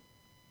joke.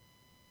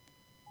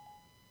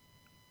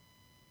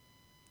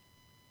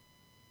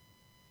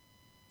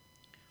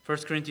 1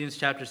 Corinthians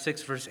chapter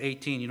 6, verse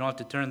 18, you don't have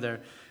to turn there.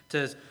 It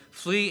says,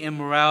 "Flee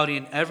immorality,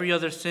 and every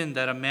other sin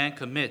that a man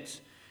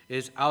commits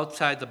is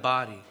outside the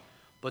body,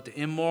 but the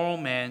immoral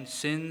man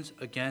sins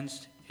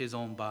against his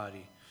own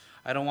body."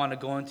 I don't want to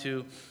go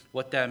into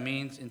what that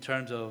means in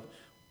terms of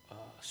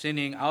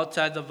sinning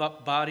outside the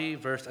body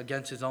versus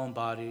against his own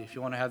body. If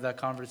you want to have that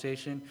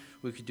conversation,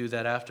 we could do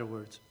that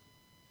afterwards.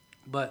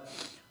 But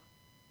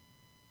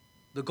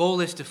the goal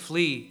is to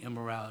flee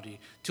immorality,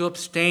 to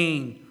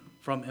abstain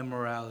from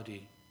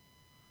immorality,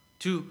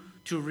 to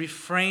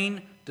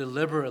refrain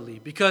deliberately.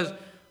 Because,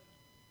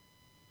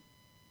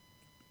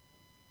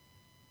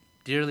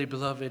 dearly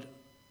beloved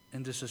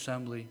in this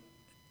assembly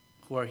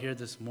who are here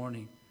this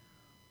morning,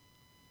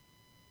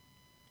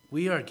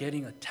 we are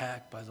getting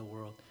attacked by the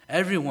world.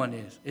 Everyone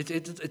is.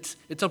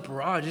 It's a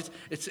barrage.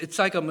 It's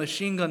like a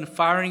machine gun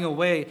firing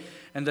away.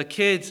 And the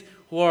kids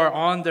who are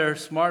on their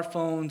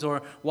smartphones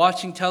or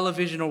watching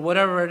television or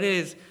whatever it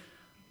is,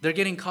 they're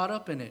getting caught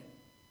up in it.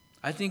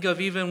 I think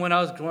of even when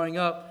I was growing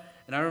up,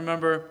 and I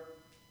remember,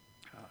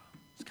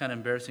 it's kind of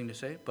embarrassing to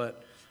say,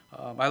 but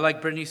I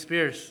liked Britney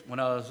Spears when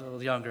I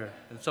was younger.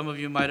 And some of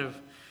you might have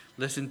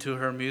listened to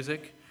her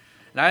music.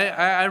 And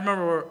I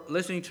remember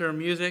listening to her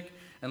music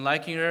and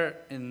liking her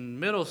in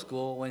middle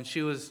school when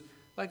she was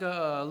like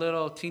a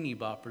little teeny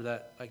bopper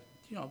that, like,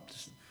 you know,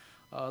 just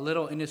a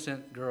little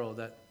innocent girl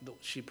that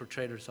she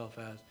portrayed herself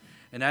as.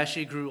 And as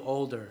she grew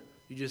older,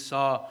 you just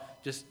saw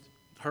just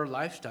her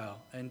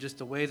lifestyle and just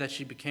the way that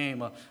she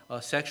became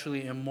a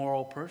sexually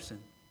immoral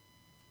person.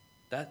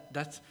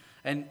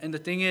 And the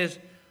thing is,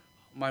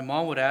 my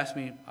mom would ask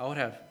me,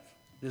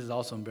 this is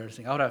also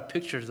embarrassing, I would have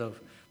pictures of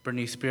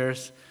Britney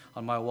Spears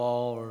on my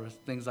wall or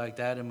things like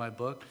that in my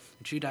book.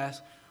 And she'd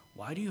ask,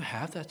 "Why do you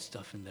have that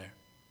stuff in there?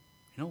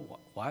 You know,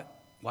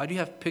 why do you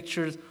have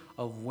pictures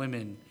of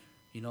women,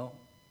 you know?"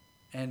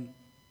 And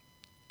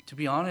to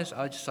be honest,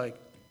 to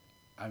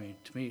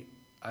me,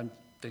 I'm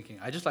thinking,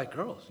 I just like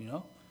girls, you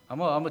know?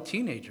 I'm a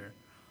teenager.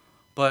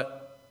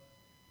 But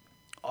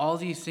all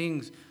these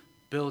things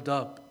build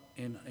up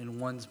in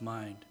one's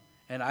mind.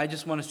 And I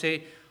just want to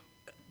say,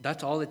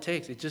 that's all it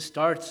takes. It just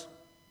starts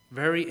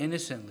very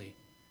innocently.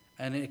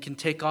 And it can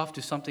take off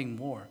to something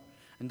more.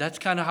 And that's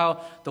kind of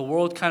how the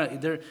world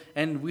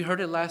and we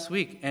heard it last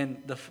week.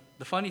 And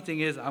the funny thing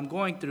is, I'm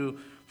going through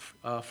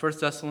 1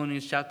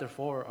 Thessalonians chapter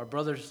 4. Our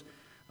brothers,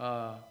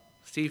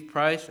 Steve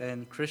Price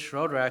and Chris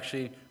Schroeder,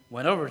 actually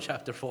went over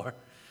chapter 4.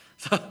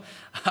 So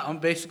I'm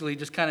basically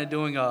just kind of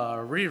doing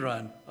a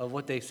rerun of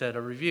what they said,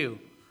 a review.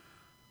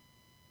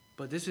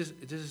 But this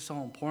is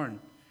so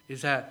important,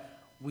 is that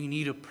we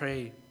need to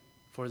pray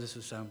for this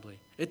assembly.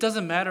 It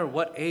doesn't matter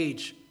what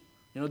age.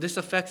 You know, this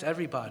affects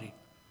everybody.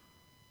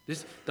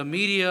 The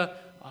media,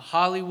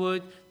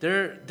 Hollywood,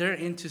 they're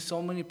into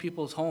so many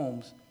people's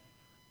homes,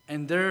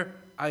 and their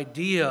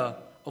idea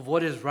of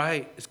what is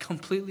right is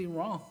completely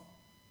wrong.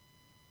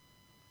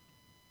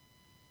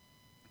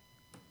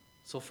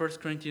 So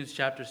 1 Corinthians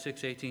chapter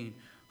 6:18,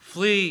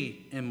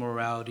 "Flee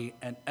immorality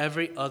and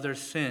every other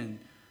sin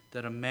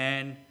that a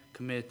man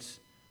commits,"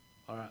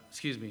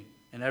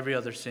 and every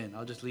other sin.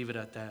 I'll just leave it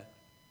at that.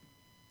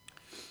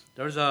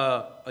 There was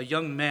a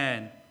young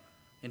man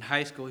in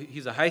high school.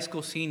 He's a high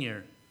school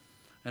senior.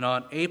 And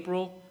on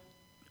April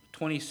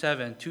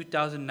 27,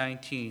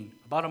 2019,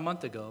 about a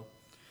month ago,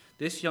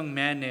 this young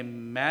man named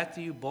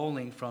Matthew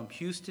Bowling from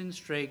Houston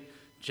Straight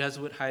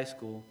Jesuit High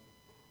School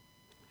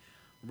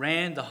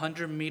ran the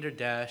 100-meter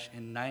dash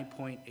in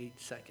 9.8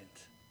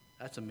 seconds.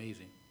 That's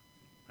amazing,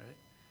 right?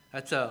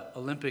 That's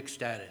Olympic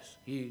status.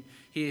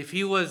 If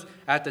he was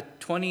at the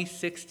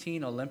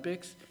 2016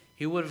 Olympics,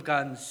 he would have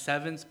gotten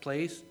 7th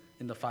place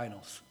in the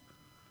finals.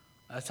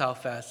 That's how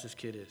fast this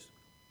kid is.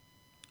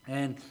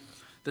 And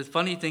the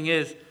funny thing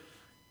is,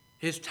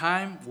 his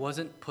time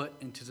wasn't put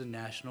into the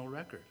national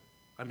record.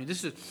 I mean,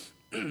 this is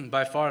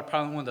by far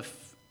probably one of the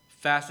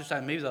fastest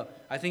time.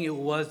 I think it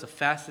was the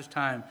fastest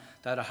time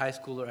that a high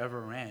schooler ever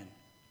ran,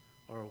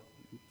 or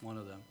one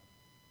of them.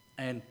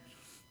 And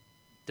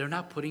they're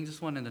not putting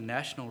this one in the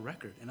national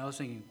record. And I was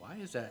thinking, why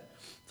is that?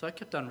 So I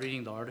kept on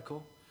reading the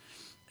article,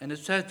 and it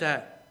said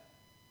that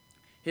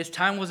his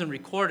time wasn't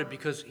recorded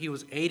because he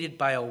was aided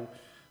by the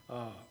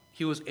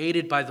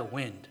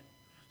wind.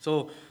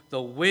 So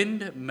the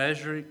wind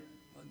measuring,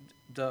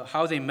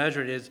 how they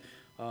measure it is,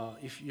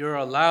 if you're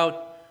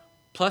allowed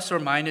plus or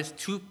minus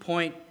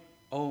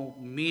 2.0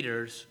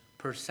 meters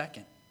per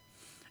second.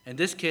 And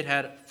this kid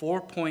had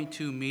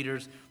 4.2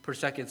 meters per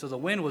second. So the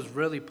wind was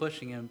really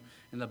pushing him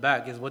in the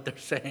back, is what they're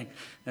saying.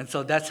 And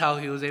so that's how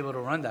he was able to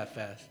run that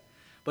fast.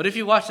 But if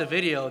you watch the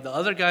video, the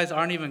other guys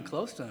aren't even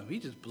close to him. He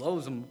just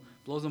blows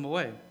them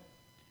away.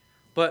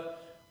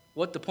 But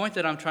what the point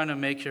that I'm trying to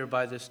make here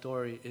by this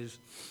story is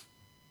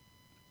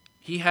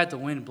he had the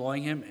wind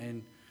blowing him,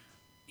 and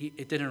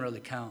it didn't really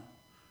count.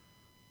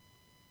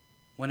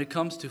 When it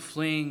comes to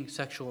fleeing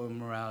sexual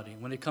immorality,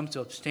 when it comes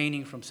to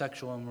abstaining from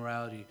sexual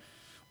immorality,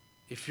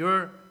 if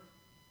you're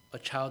a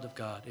child of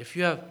God, if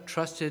you have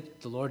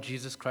trusted the Lord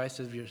Jesus Christ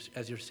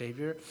as your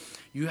Savior,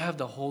 you have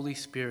the Holy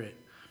Spirit,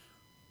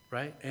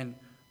 right? And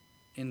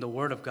in the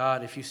Word of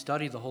God, if you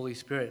study the Holy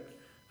Spirit,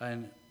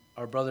 and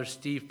our brother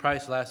Steve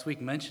Price last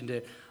week mentioned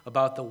it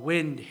about the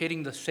wind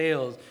hitting the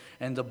sails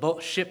and the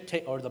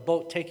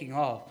boat taking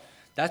off.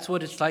 That's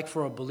what it's like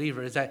for a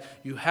believer, is that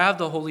you have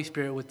the Holy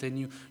Spirit within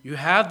you, you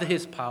have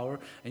His power,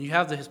 and you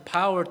have His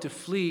power to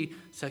flee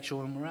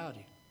sexual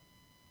immorality.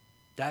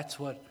 That's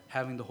what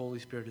having the Holy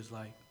Spirit is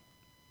like.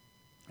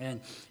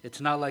 And it's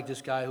not like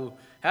this guy who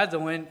had the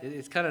wind.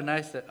 It's kind of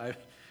nice that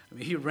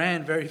he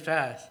ran very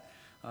fast,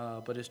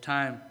 but his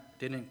time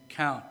didn't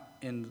count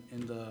in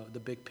the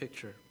big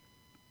picture.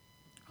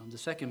 The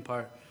second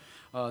part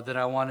that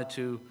I wanted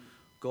to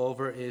go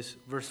over is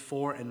verse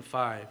 4 and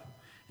 5.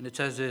 And it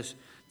says this,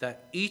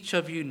 that each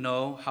of you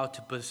know how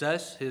to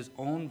possess his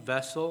own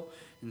vessel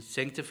in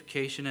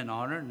sanctification and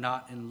honor,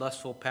 not in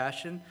lustful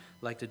passion,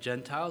 like the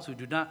Gentiles who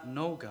do not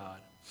know God.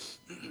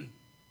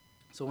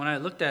 So when I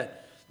looked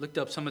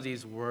up some of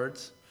these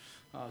words,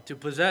 to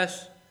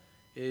possess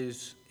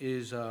is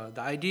the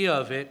idea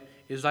of it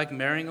is like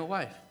marrying a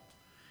wife.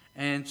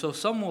 And so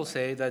some will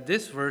say that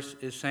this verse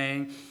is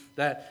saying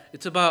that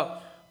it's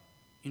about,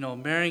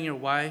 marrying your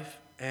wife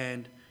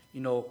and,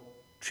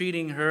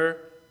 treating her,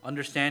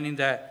 understanding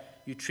that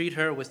you treat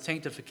her with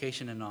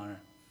sanctification and honor.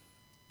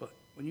 But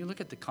when you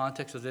look at the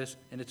context of this,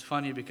 and it's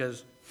funny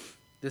because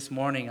this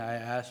morning I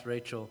asked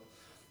Rachel,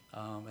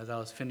 as I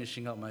was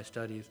finishing up my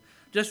studies,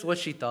 just what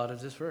she thought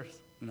of this verse.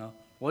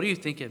 What do you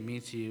think it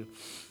means to you?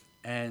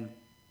 And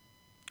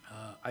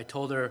I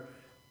told her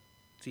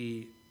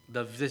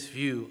this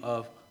view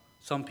of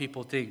some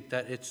people think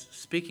that it's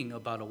speaking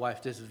about a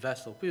wife, this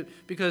vessel,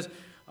 because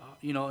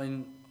in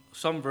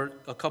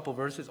a couple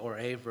verses or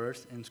a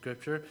verse in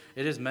Scripture,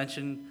 it is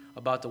mentioned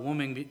about the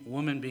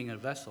woman being a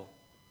vessel.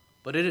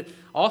 But it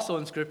also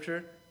in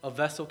Scripture, a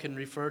vessel can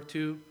refer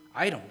to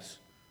items.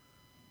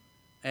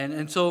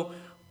 And so,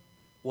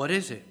 what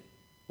is it?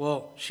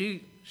 Well,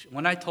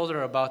 when I told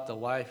her about the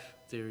wife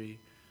theory,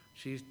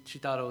 she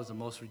thought it was the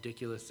most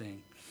ridiculous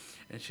thing.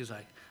 And she's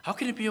like, how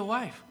can it be a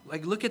wife?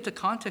 Like, look at the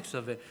context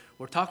of it.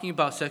 We're talking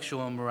about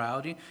sexual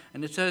immorality,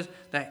 and it says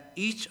that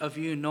each of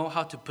you know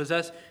how to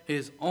possess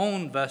his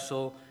own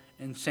vessel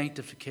in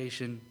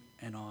sanctification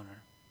and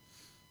honor.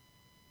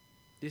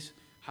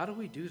 How do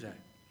we do that?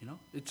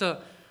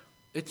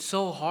 It's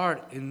so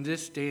hard in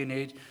this day and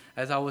age.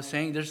 As I was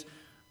saying,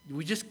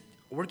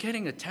 we're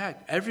getting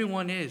attacked.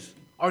 Everyone is.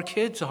 Our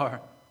kids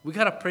are. We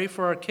got to pray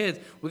for our kids.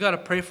 We got to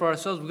pray for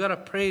ourselves. We got to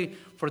pray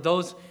for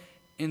those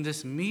in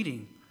this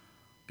meeting.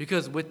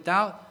 Because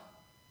without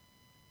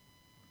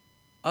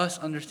us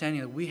understanding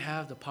that we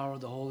have the power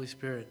of the Holy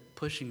Spirit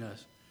pushing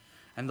us,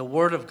 and the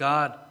Word of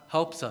God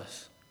helps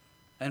us,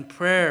 and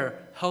prayer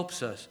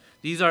helps us,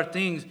 these are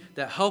things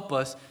that help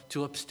us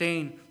to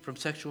abstain from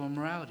sexual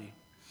immorality.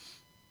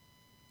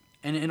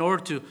 And in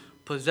order to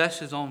possess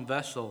his own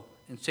vessel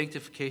in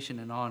sanctification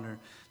and honor,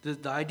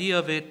 the idea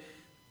of it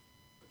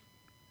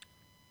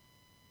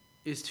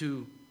is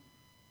to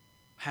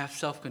have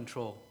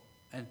self-control.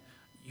 And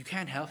you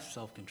can't have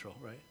self-control,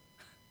 right?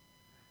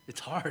 It's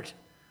hard.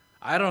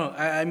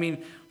 I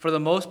mean, for the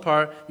most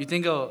part, you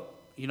think of,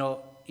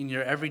 in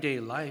your everyday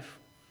life,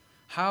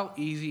 how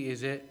easy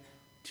is it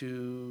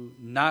to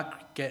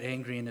not get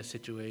angry in a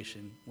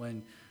situation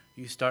when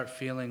you start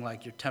feeling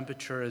like your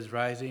temperature is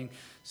rising,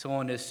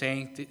 someone is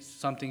saying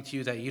something to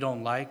you that you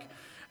don't like,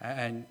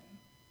 and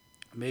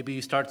maybe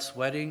you start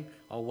sweating,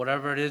 or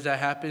whatever it is that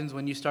happens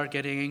when you start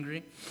getting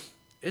angry?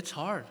 It's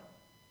hard.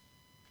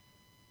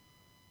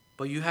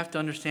 But you have to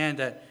understand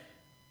that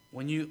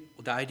the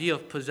idea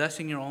of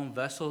possessing your own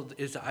vessel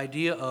is the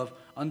idea of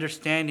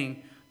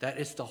understanding that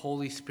it's the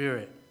Holy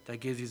Spirit that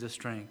gives you the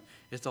strength.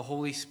 It's the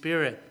Holy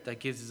Spirit that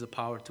gives you the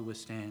power to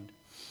withstand.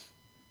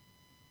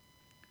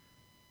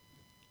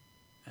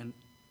 And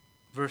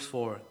verse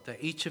 4, that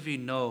each of you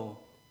know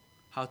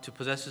how to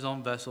possess his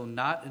own vessel,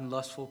 not in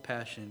lustful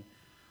passion.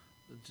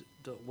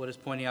 What is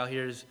pointing out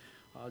here is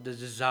the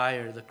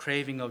desire, the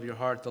craving of your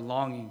heart, the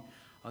longing,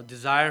 a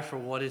desire for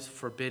what is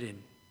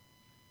forbidden.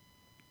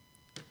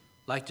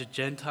 Like the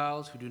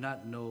Gentiles who do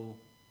not know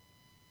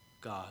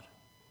God.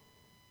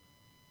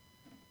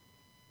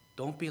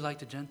 Don't be like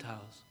the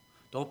Gentiles.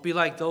 Don't be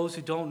like those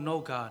who don't know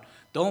God.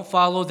 Don't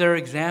follow their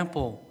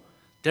example.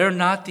 They're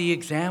not the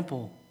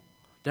example.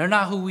 They're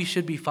not who we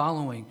should be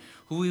following.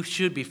 Who we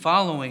should be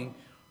following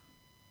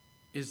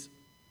is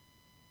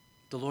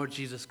the Lord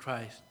Jesus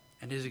Christ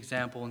and his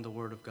example in the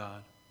Word of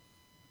God.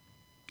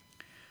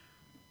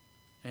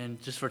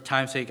 And just for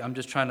time's sake, I'm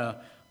just trying to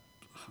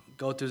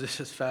go through this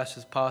as fast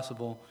as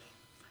possible.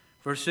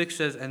 Verse 6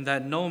 says, "And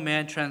that no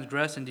man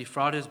transgress and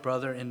defraud his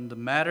brother in the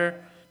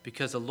matter,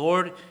 because the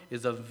Lord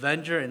is a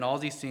avenger in all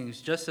these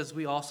things, just as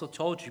we also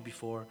told you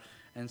before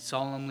and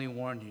solemnly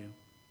warned you."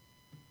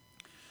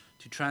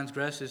 To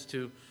transgress is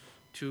to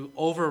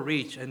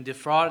overreach, and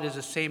defraud is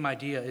the same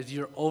idea, is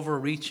you're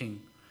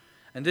overreaching.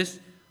 And this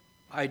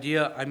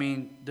idea, I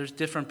mean, there's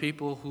different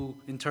people who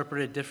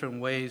interpret it different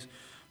ways,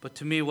 but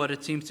to me what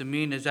it seems to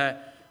mean is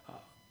that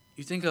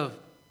you think of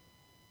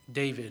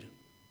David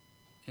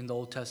in the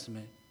Old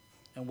Testament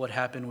and what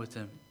happened with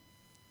him.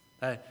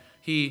 That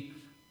he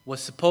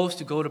was supposed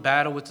to go to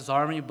battle with his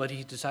army, but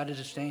he decided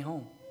to stay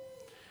home.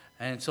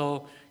 And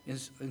so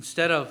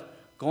instead of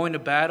going to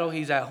battle,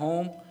 he's at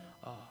home.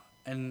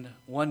 And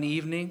one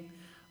evening,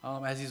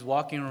 as he's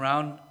walking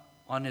around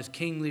on his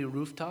kingly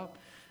rooftop,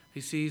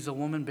 he sees a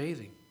woman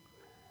bathing.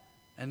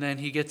 And then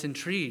he gets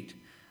intrigued,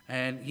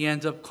 and he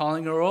ends up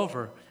calling her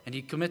over, and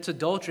he commits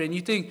adultery. And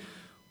you think,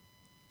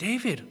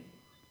 David,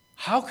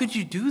 how could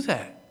you do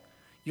that?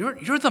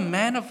 You're the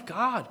man of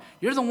God.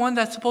 You're the one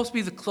that's supposed to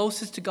be the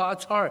closest to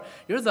God's heart.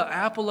 You're the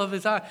apple of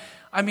his eye.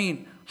 I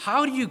mean,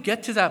 how do you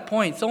get to that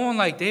point? Someone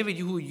like David,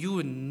 who you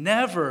would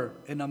never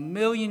in a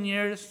million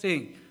years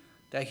think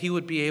that he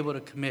would be able to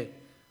commit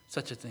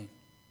such a thing.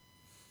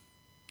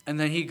 And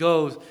then he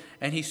goes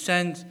and he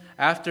sends,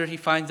 after he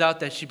finds out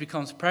that she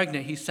becomes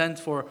pregnant, he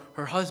sends for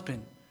her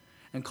husband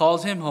and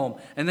calls him home.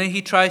 And then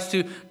he tries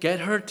to get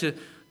her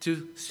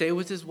to stay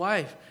with his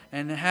wife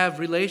and have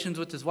relations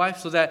with his wife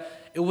so that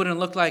it wouldn't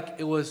look like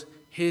it was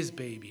his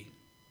baby.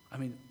 I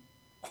mean,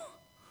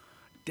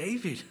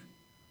 David,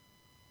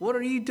 what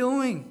are you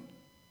doing?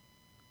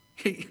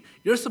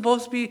 You're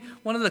supposed to be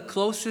one of the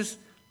closest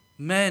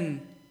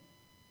men,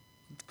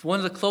 one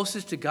of the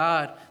closest to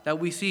God that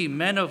we see,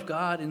 men of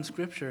God in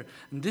Scripture.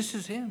 And this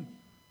is him.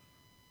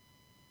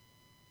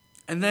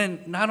 And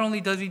then not only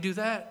does he do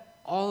that,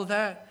 all of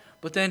that,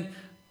 but then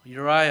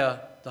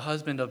Uriah, the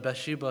husband of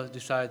Bathsheba,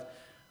 decides,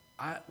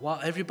 while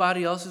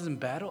everybody else is in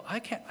battle, I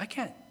can't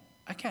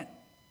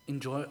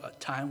enjoy a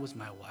time with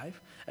my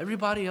wife.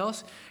 Everybody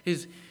else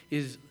is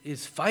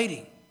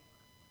fighting.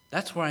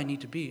 That's where I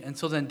need to be. And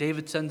so then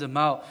David sends him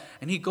out,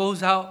 and he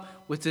goes out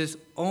with his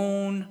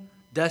own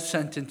death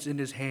sentence in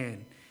his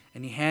hand,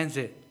 and he hands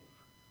it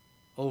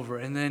over.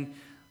 And then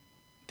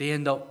they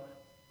end up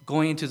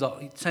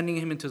sending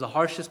him into the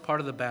harshest part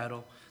of the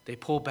battle. They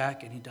pull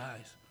back, and he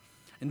dies.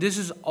 And this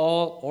is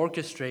all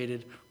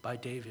orchestrated by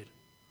David.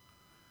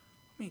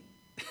 I mean,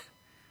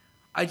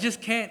 I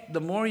just can't.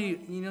 The more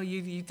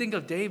you think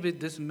of David,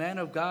 this man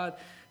of God,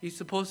 he's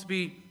supposed to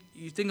be,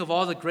 you think of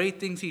all the great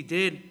things he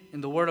did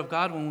in the Word of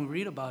God when we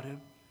read about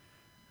him.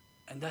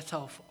 And that's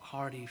how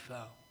hard he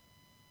fell.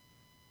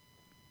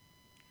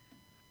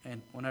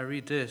 And when I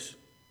read this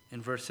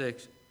in verse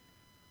 6,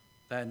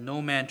 that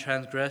no man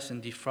transgress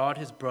and defraud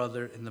his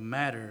brother in the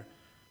matter,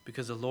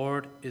 because the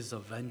Lord is the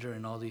avenger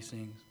in all these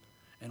things.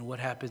 And what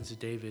happens to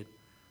David?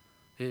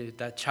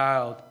 That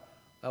child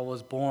that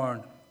was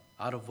born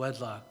out of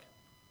wedlock,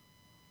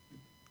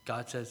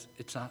 God says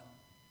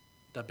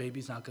that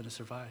baby's not going to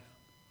survive.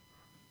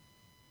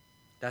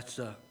 That's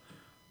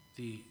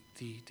the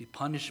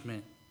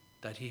punishment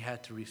that he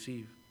had to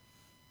receive.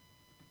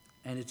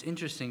 And it's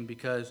interesting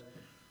because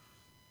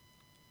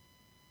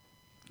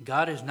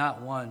God is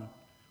not one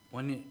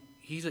when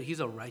he's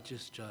a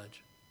righteous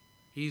judge.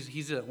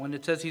 When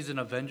it says he's an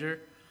avenger,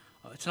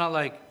 it's not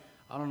like,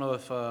 I don't know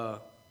if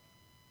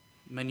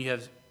many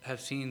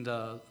have seen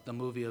the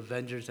movie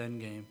Avengers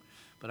Endgame,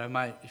 but I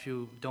might, if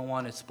you don't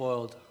want it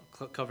spoiled,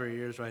 cover your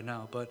ears right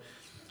now. But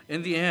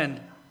in the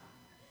end,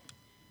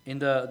 in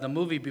the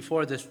movie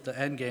before this, the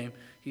Endgame,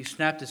 he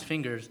snapped his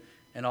fingers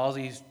and all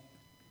these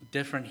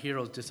different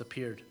heroes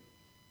disappeared.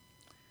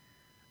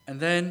 And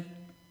then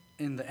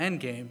in the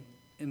Endgame,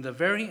 in the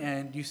very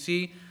end, you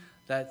see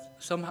that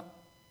somehow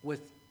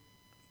with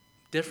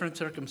different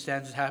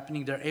circumstances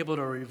happening, they're able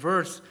to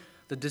reverse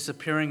the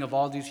disappearing of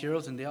all these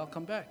heroes, and they all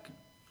come back.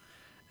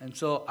 And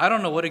so I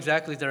don't know what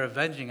exactly they're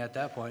avenging at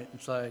that point.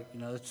 It's like,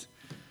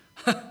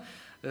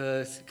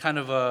 it's kind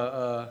of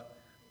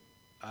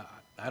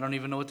I don't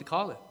even know what to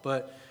call it.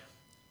 But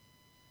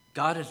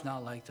God is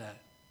not like that.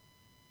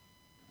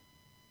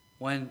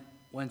 When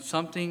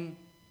something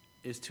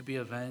is to be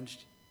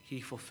avenged, he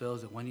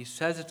fulfills it. When he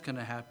says it's going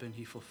to happen,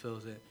 he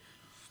fulfills it.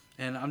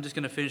 And I'm just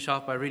going to finish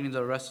off by reading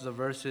the rest of the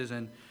verses.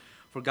 And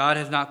for God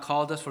has not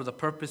called us for the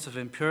purpose of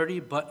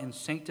impurity, but in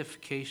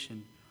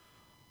sanctification.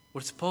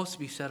 We're supposed to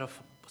be set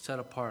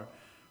apart.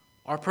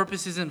 Our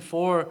purpose isn't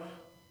for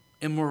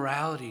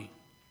immorality.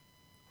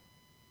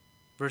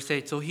 Verse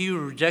 8, so he who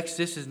rejects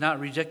this is not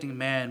rejecting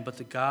man, but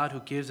the God who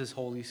gives his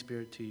Holy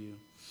Spirit to you.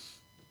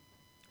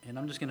 And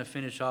I'm just going to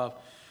finish off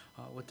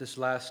with this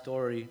last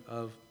story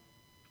of,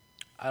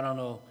 I don't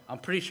know, I'm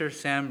pretty sure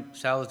Sam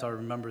Salazar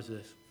remembers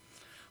this.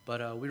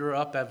 But we were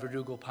up at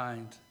Verdugo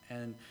Pines,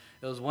 and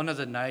it was one of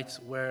the nights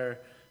where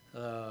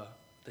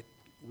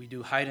we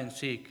do hide and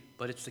seek,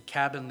 but it's the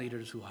cabin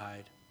leaders who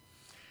hide.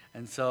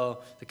 And so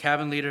the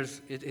cabin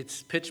leaders,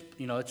 it's pitch,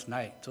 it's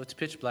night, so it's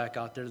pitch black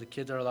out there. The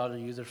kids are allowed to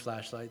use their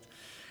flashlights.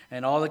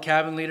 And all the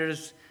cabin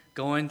leaders,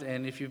 going,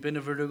 and if you've been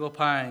to Vertigo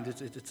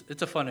Pines,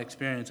 it's a fun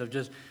experience of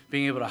just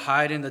being able to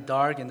hide in the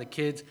dark. And the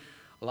kids,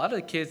 a lot of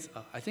the kids,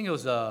 I think it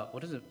was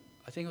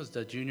I think it was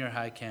the junior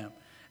high camp,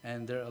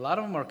 and a lot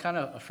of them are kind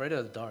of afraid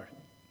of the dark,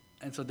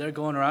 and so they're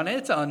going around. And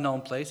it's an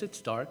unknown place;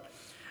 it's dark,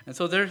 and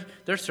so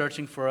they're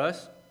searching for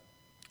us.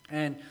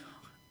 And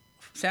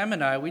Sam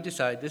and I, we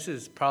decided this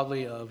is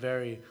probably a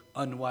very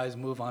unwise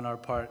move on our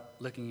part,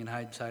 looking in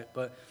hindsight,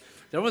 but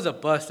there was a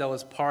bus that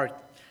was parked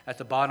at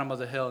the bottom of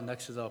the hill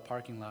next to the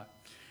parking lot.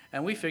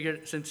 And we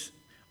figured since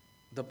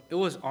it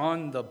was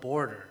on the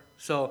border,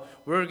 so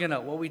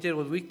what we did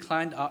was we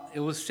climbed up, it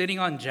was sitting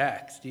on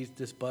jacks,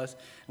 this bus,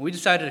 and we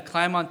decided to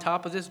climb on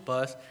top of this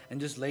bus and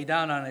just lay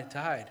down on it to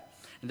hide.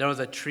 And there was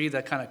a tree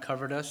that kind of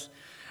covered us.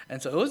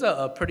 And so it was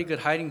a pretty good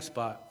hiding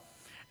spot.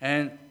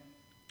 And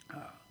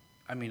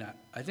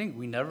I think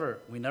we never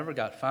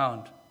got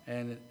found.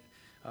 And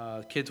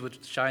kids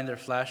would shine their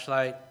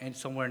flashlight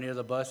somewhere near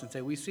the bus and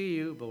say, "We see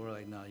you," but we're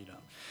like, "No, you don't."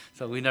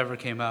 So we never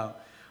came out.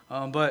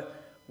 But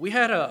we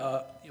had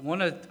I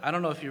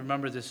don't know if you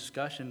remember this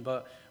discussion,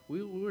 but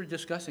we were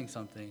discussing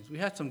some things. We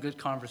had some good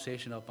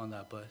conversation up on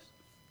that bus.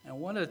 And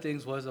one of the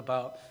things was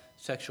about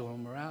sexual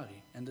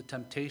immorality and the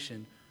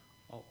temptation,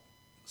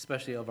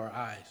 especially of our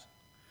eyes.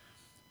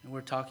 And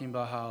we're talking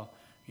about how,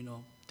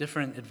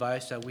 different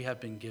advice that we have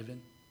been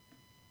given.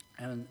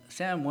 And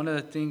Sam, one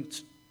of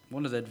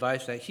the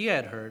advice that he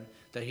had heard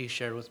that he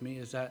shared with me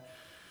is that,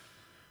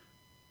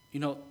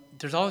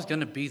 there's always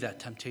going to be that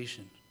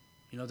temptation.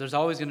 There's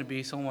always going to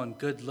be someone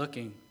good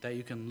looking that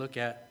you can look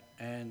at,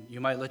 and you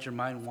might let your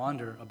mind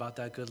wander about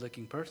that good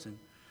looking person.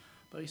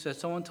 But he said,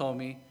 someone told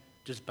me,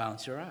 just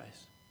bounce your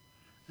eyes.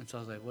 And so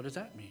I was like, what does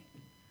that mean?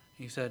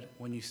 He said,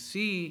 when you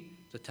see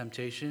the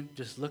temptation,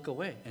 just look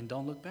away and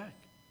don't look back.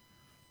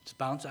 Just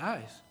bounce the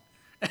eyes.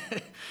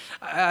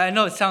 I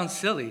know it sounds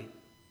silly,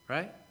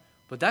 right?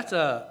 But that's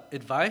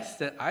advice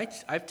that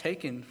I've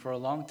taken for a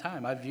long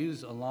time. I've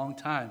used a long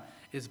time,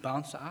 is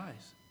bounce the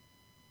eyes.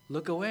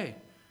 Look away.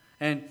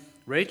 And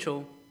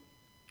Rachel,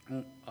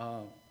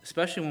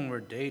 especially when we're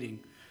dating,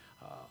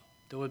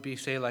 there would be,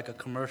 say, like a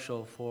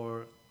commercial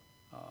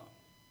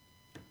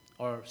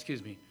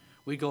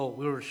we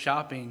were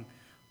shopping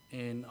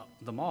in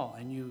the mall,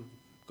 and you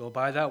go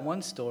by that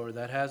one store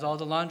that has all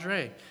the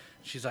lingerie.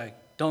 She's like,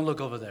 "Don't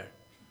look over there."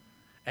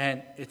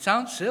 And it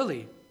sounds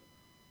silly,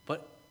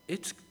 but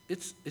it's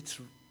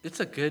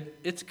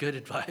good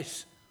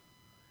advice.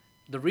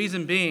 The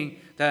reason being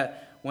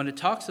that when it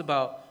talks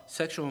about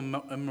sexual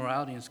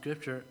immorality in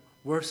Scripture,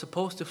 we're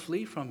supposed to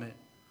flee from it.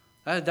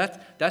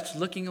 That's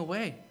looking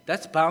away.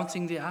 That's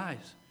bouncing the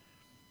eyes.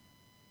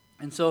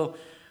 And so,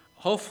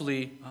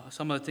 hopefully,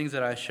 some of the things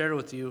that I shared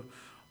with you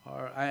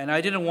and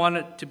I didn't want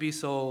it to be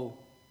so,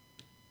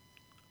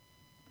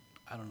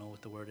 I don't know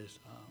what the word is,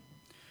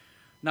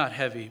 not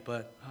heavy,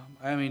 but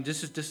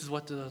this is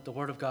what the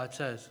Word of God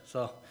says.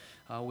 So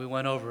we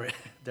went over it.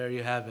 There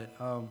you have it.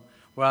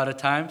 We're out of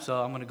time,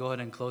 so I'm going to go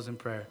ahead and close in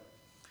prayer.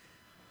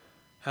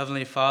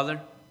 Heavenly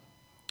Father,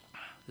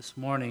 this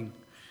morning,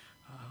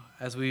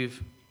 as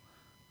we've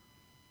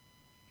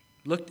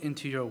looked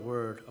into your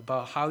Word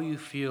about how you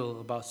feel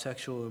about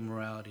sexual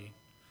immorality,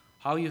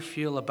 how you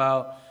feel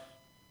about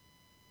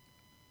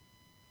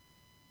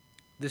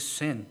this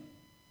sin.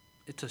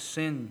 It's a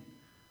sin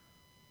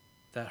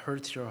that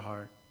hurts your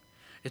heart.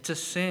 It's a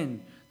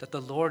sin that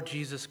the Lord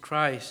Jesus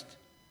Christ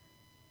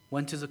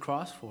went to the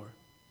cross for.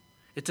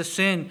 It's a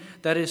sin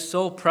that is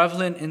so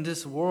prevalent in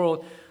this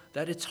world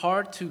that it's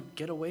hard to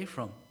get away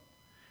from.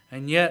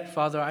 And yet,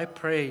 Father, I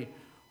pray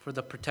for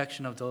the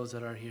protection of those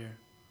that are here.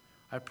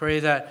 I pray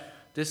that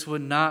this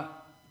would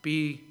not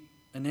be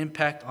an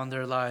impact on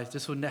their lives.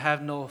 This would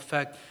have no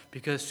effect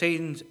because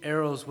Satan's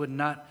arrows would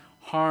not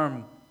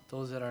harm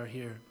those that are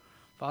here.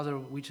 Father,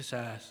 we just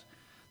ask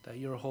that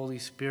your Holy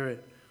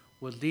Spirit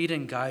would lead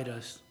and guide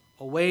us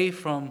away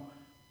from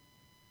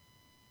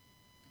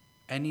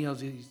any of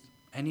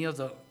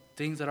the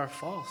things that are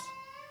false,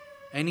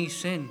 any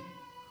sin.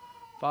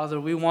 Father,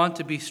 we want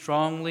to be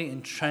strongly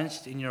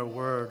entrenched in your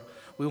word.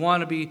 We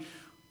want to be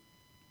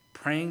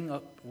praying.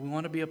 We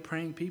want to be a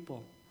praying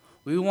people.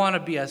 We want to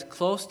be as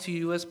close to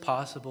you as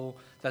possible,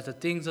 that the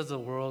things of the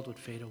world would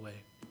fade away.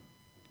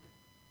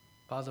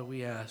 Father,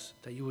 we ask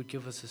that you would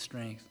give us the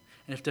strength.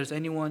 And if there's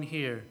anyone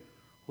here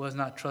who has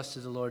not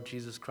trusted the Lord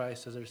Jesus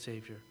Christ as their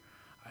Savior,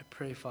 I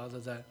pray, Father,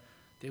 that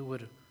they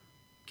would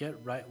get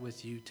right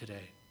with you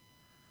today.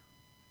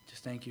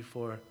 Just thank you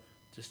for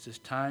just this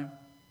time.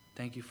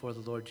 Thank you for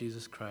the Lord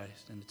Jesus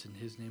Christ. And it's in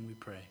his name we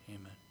pray.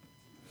 Amen.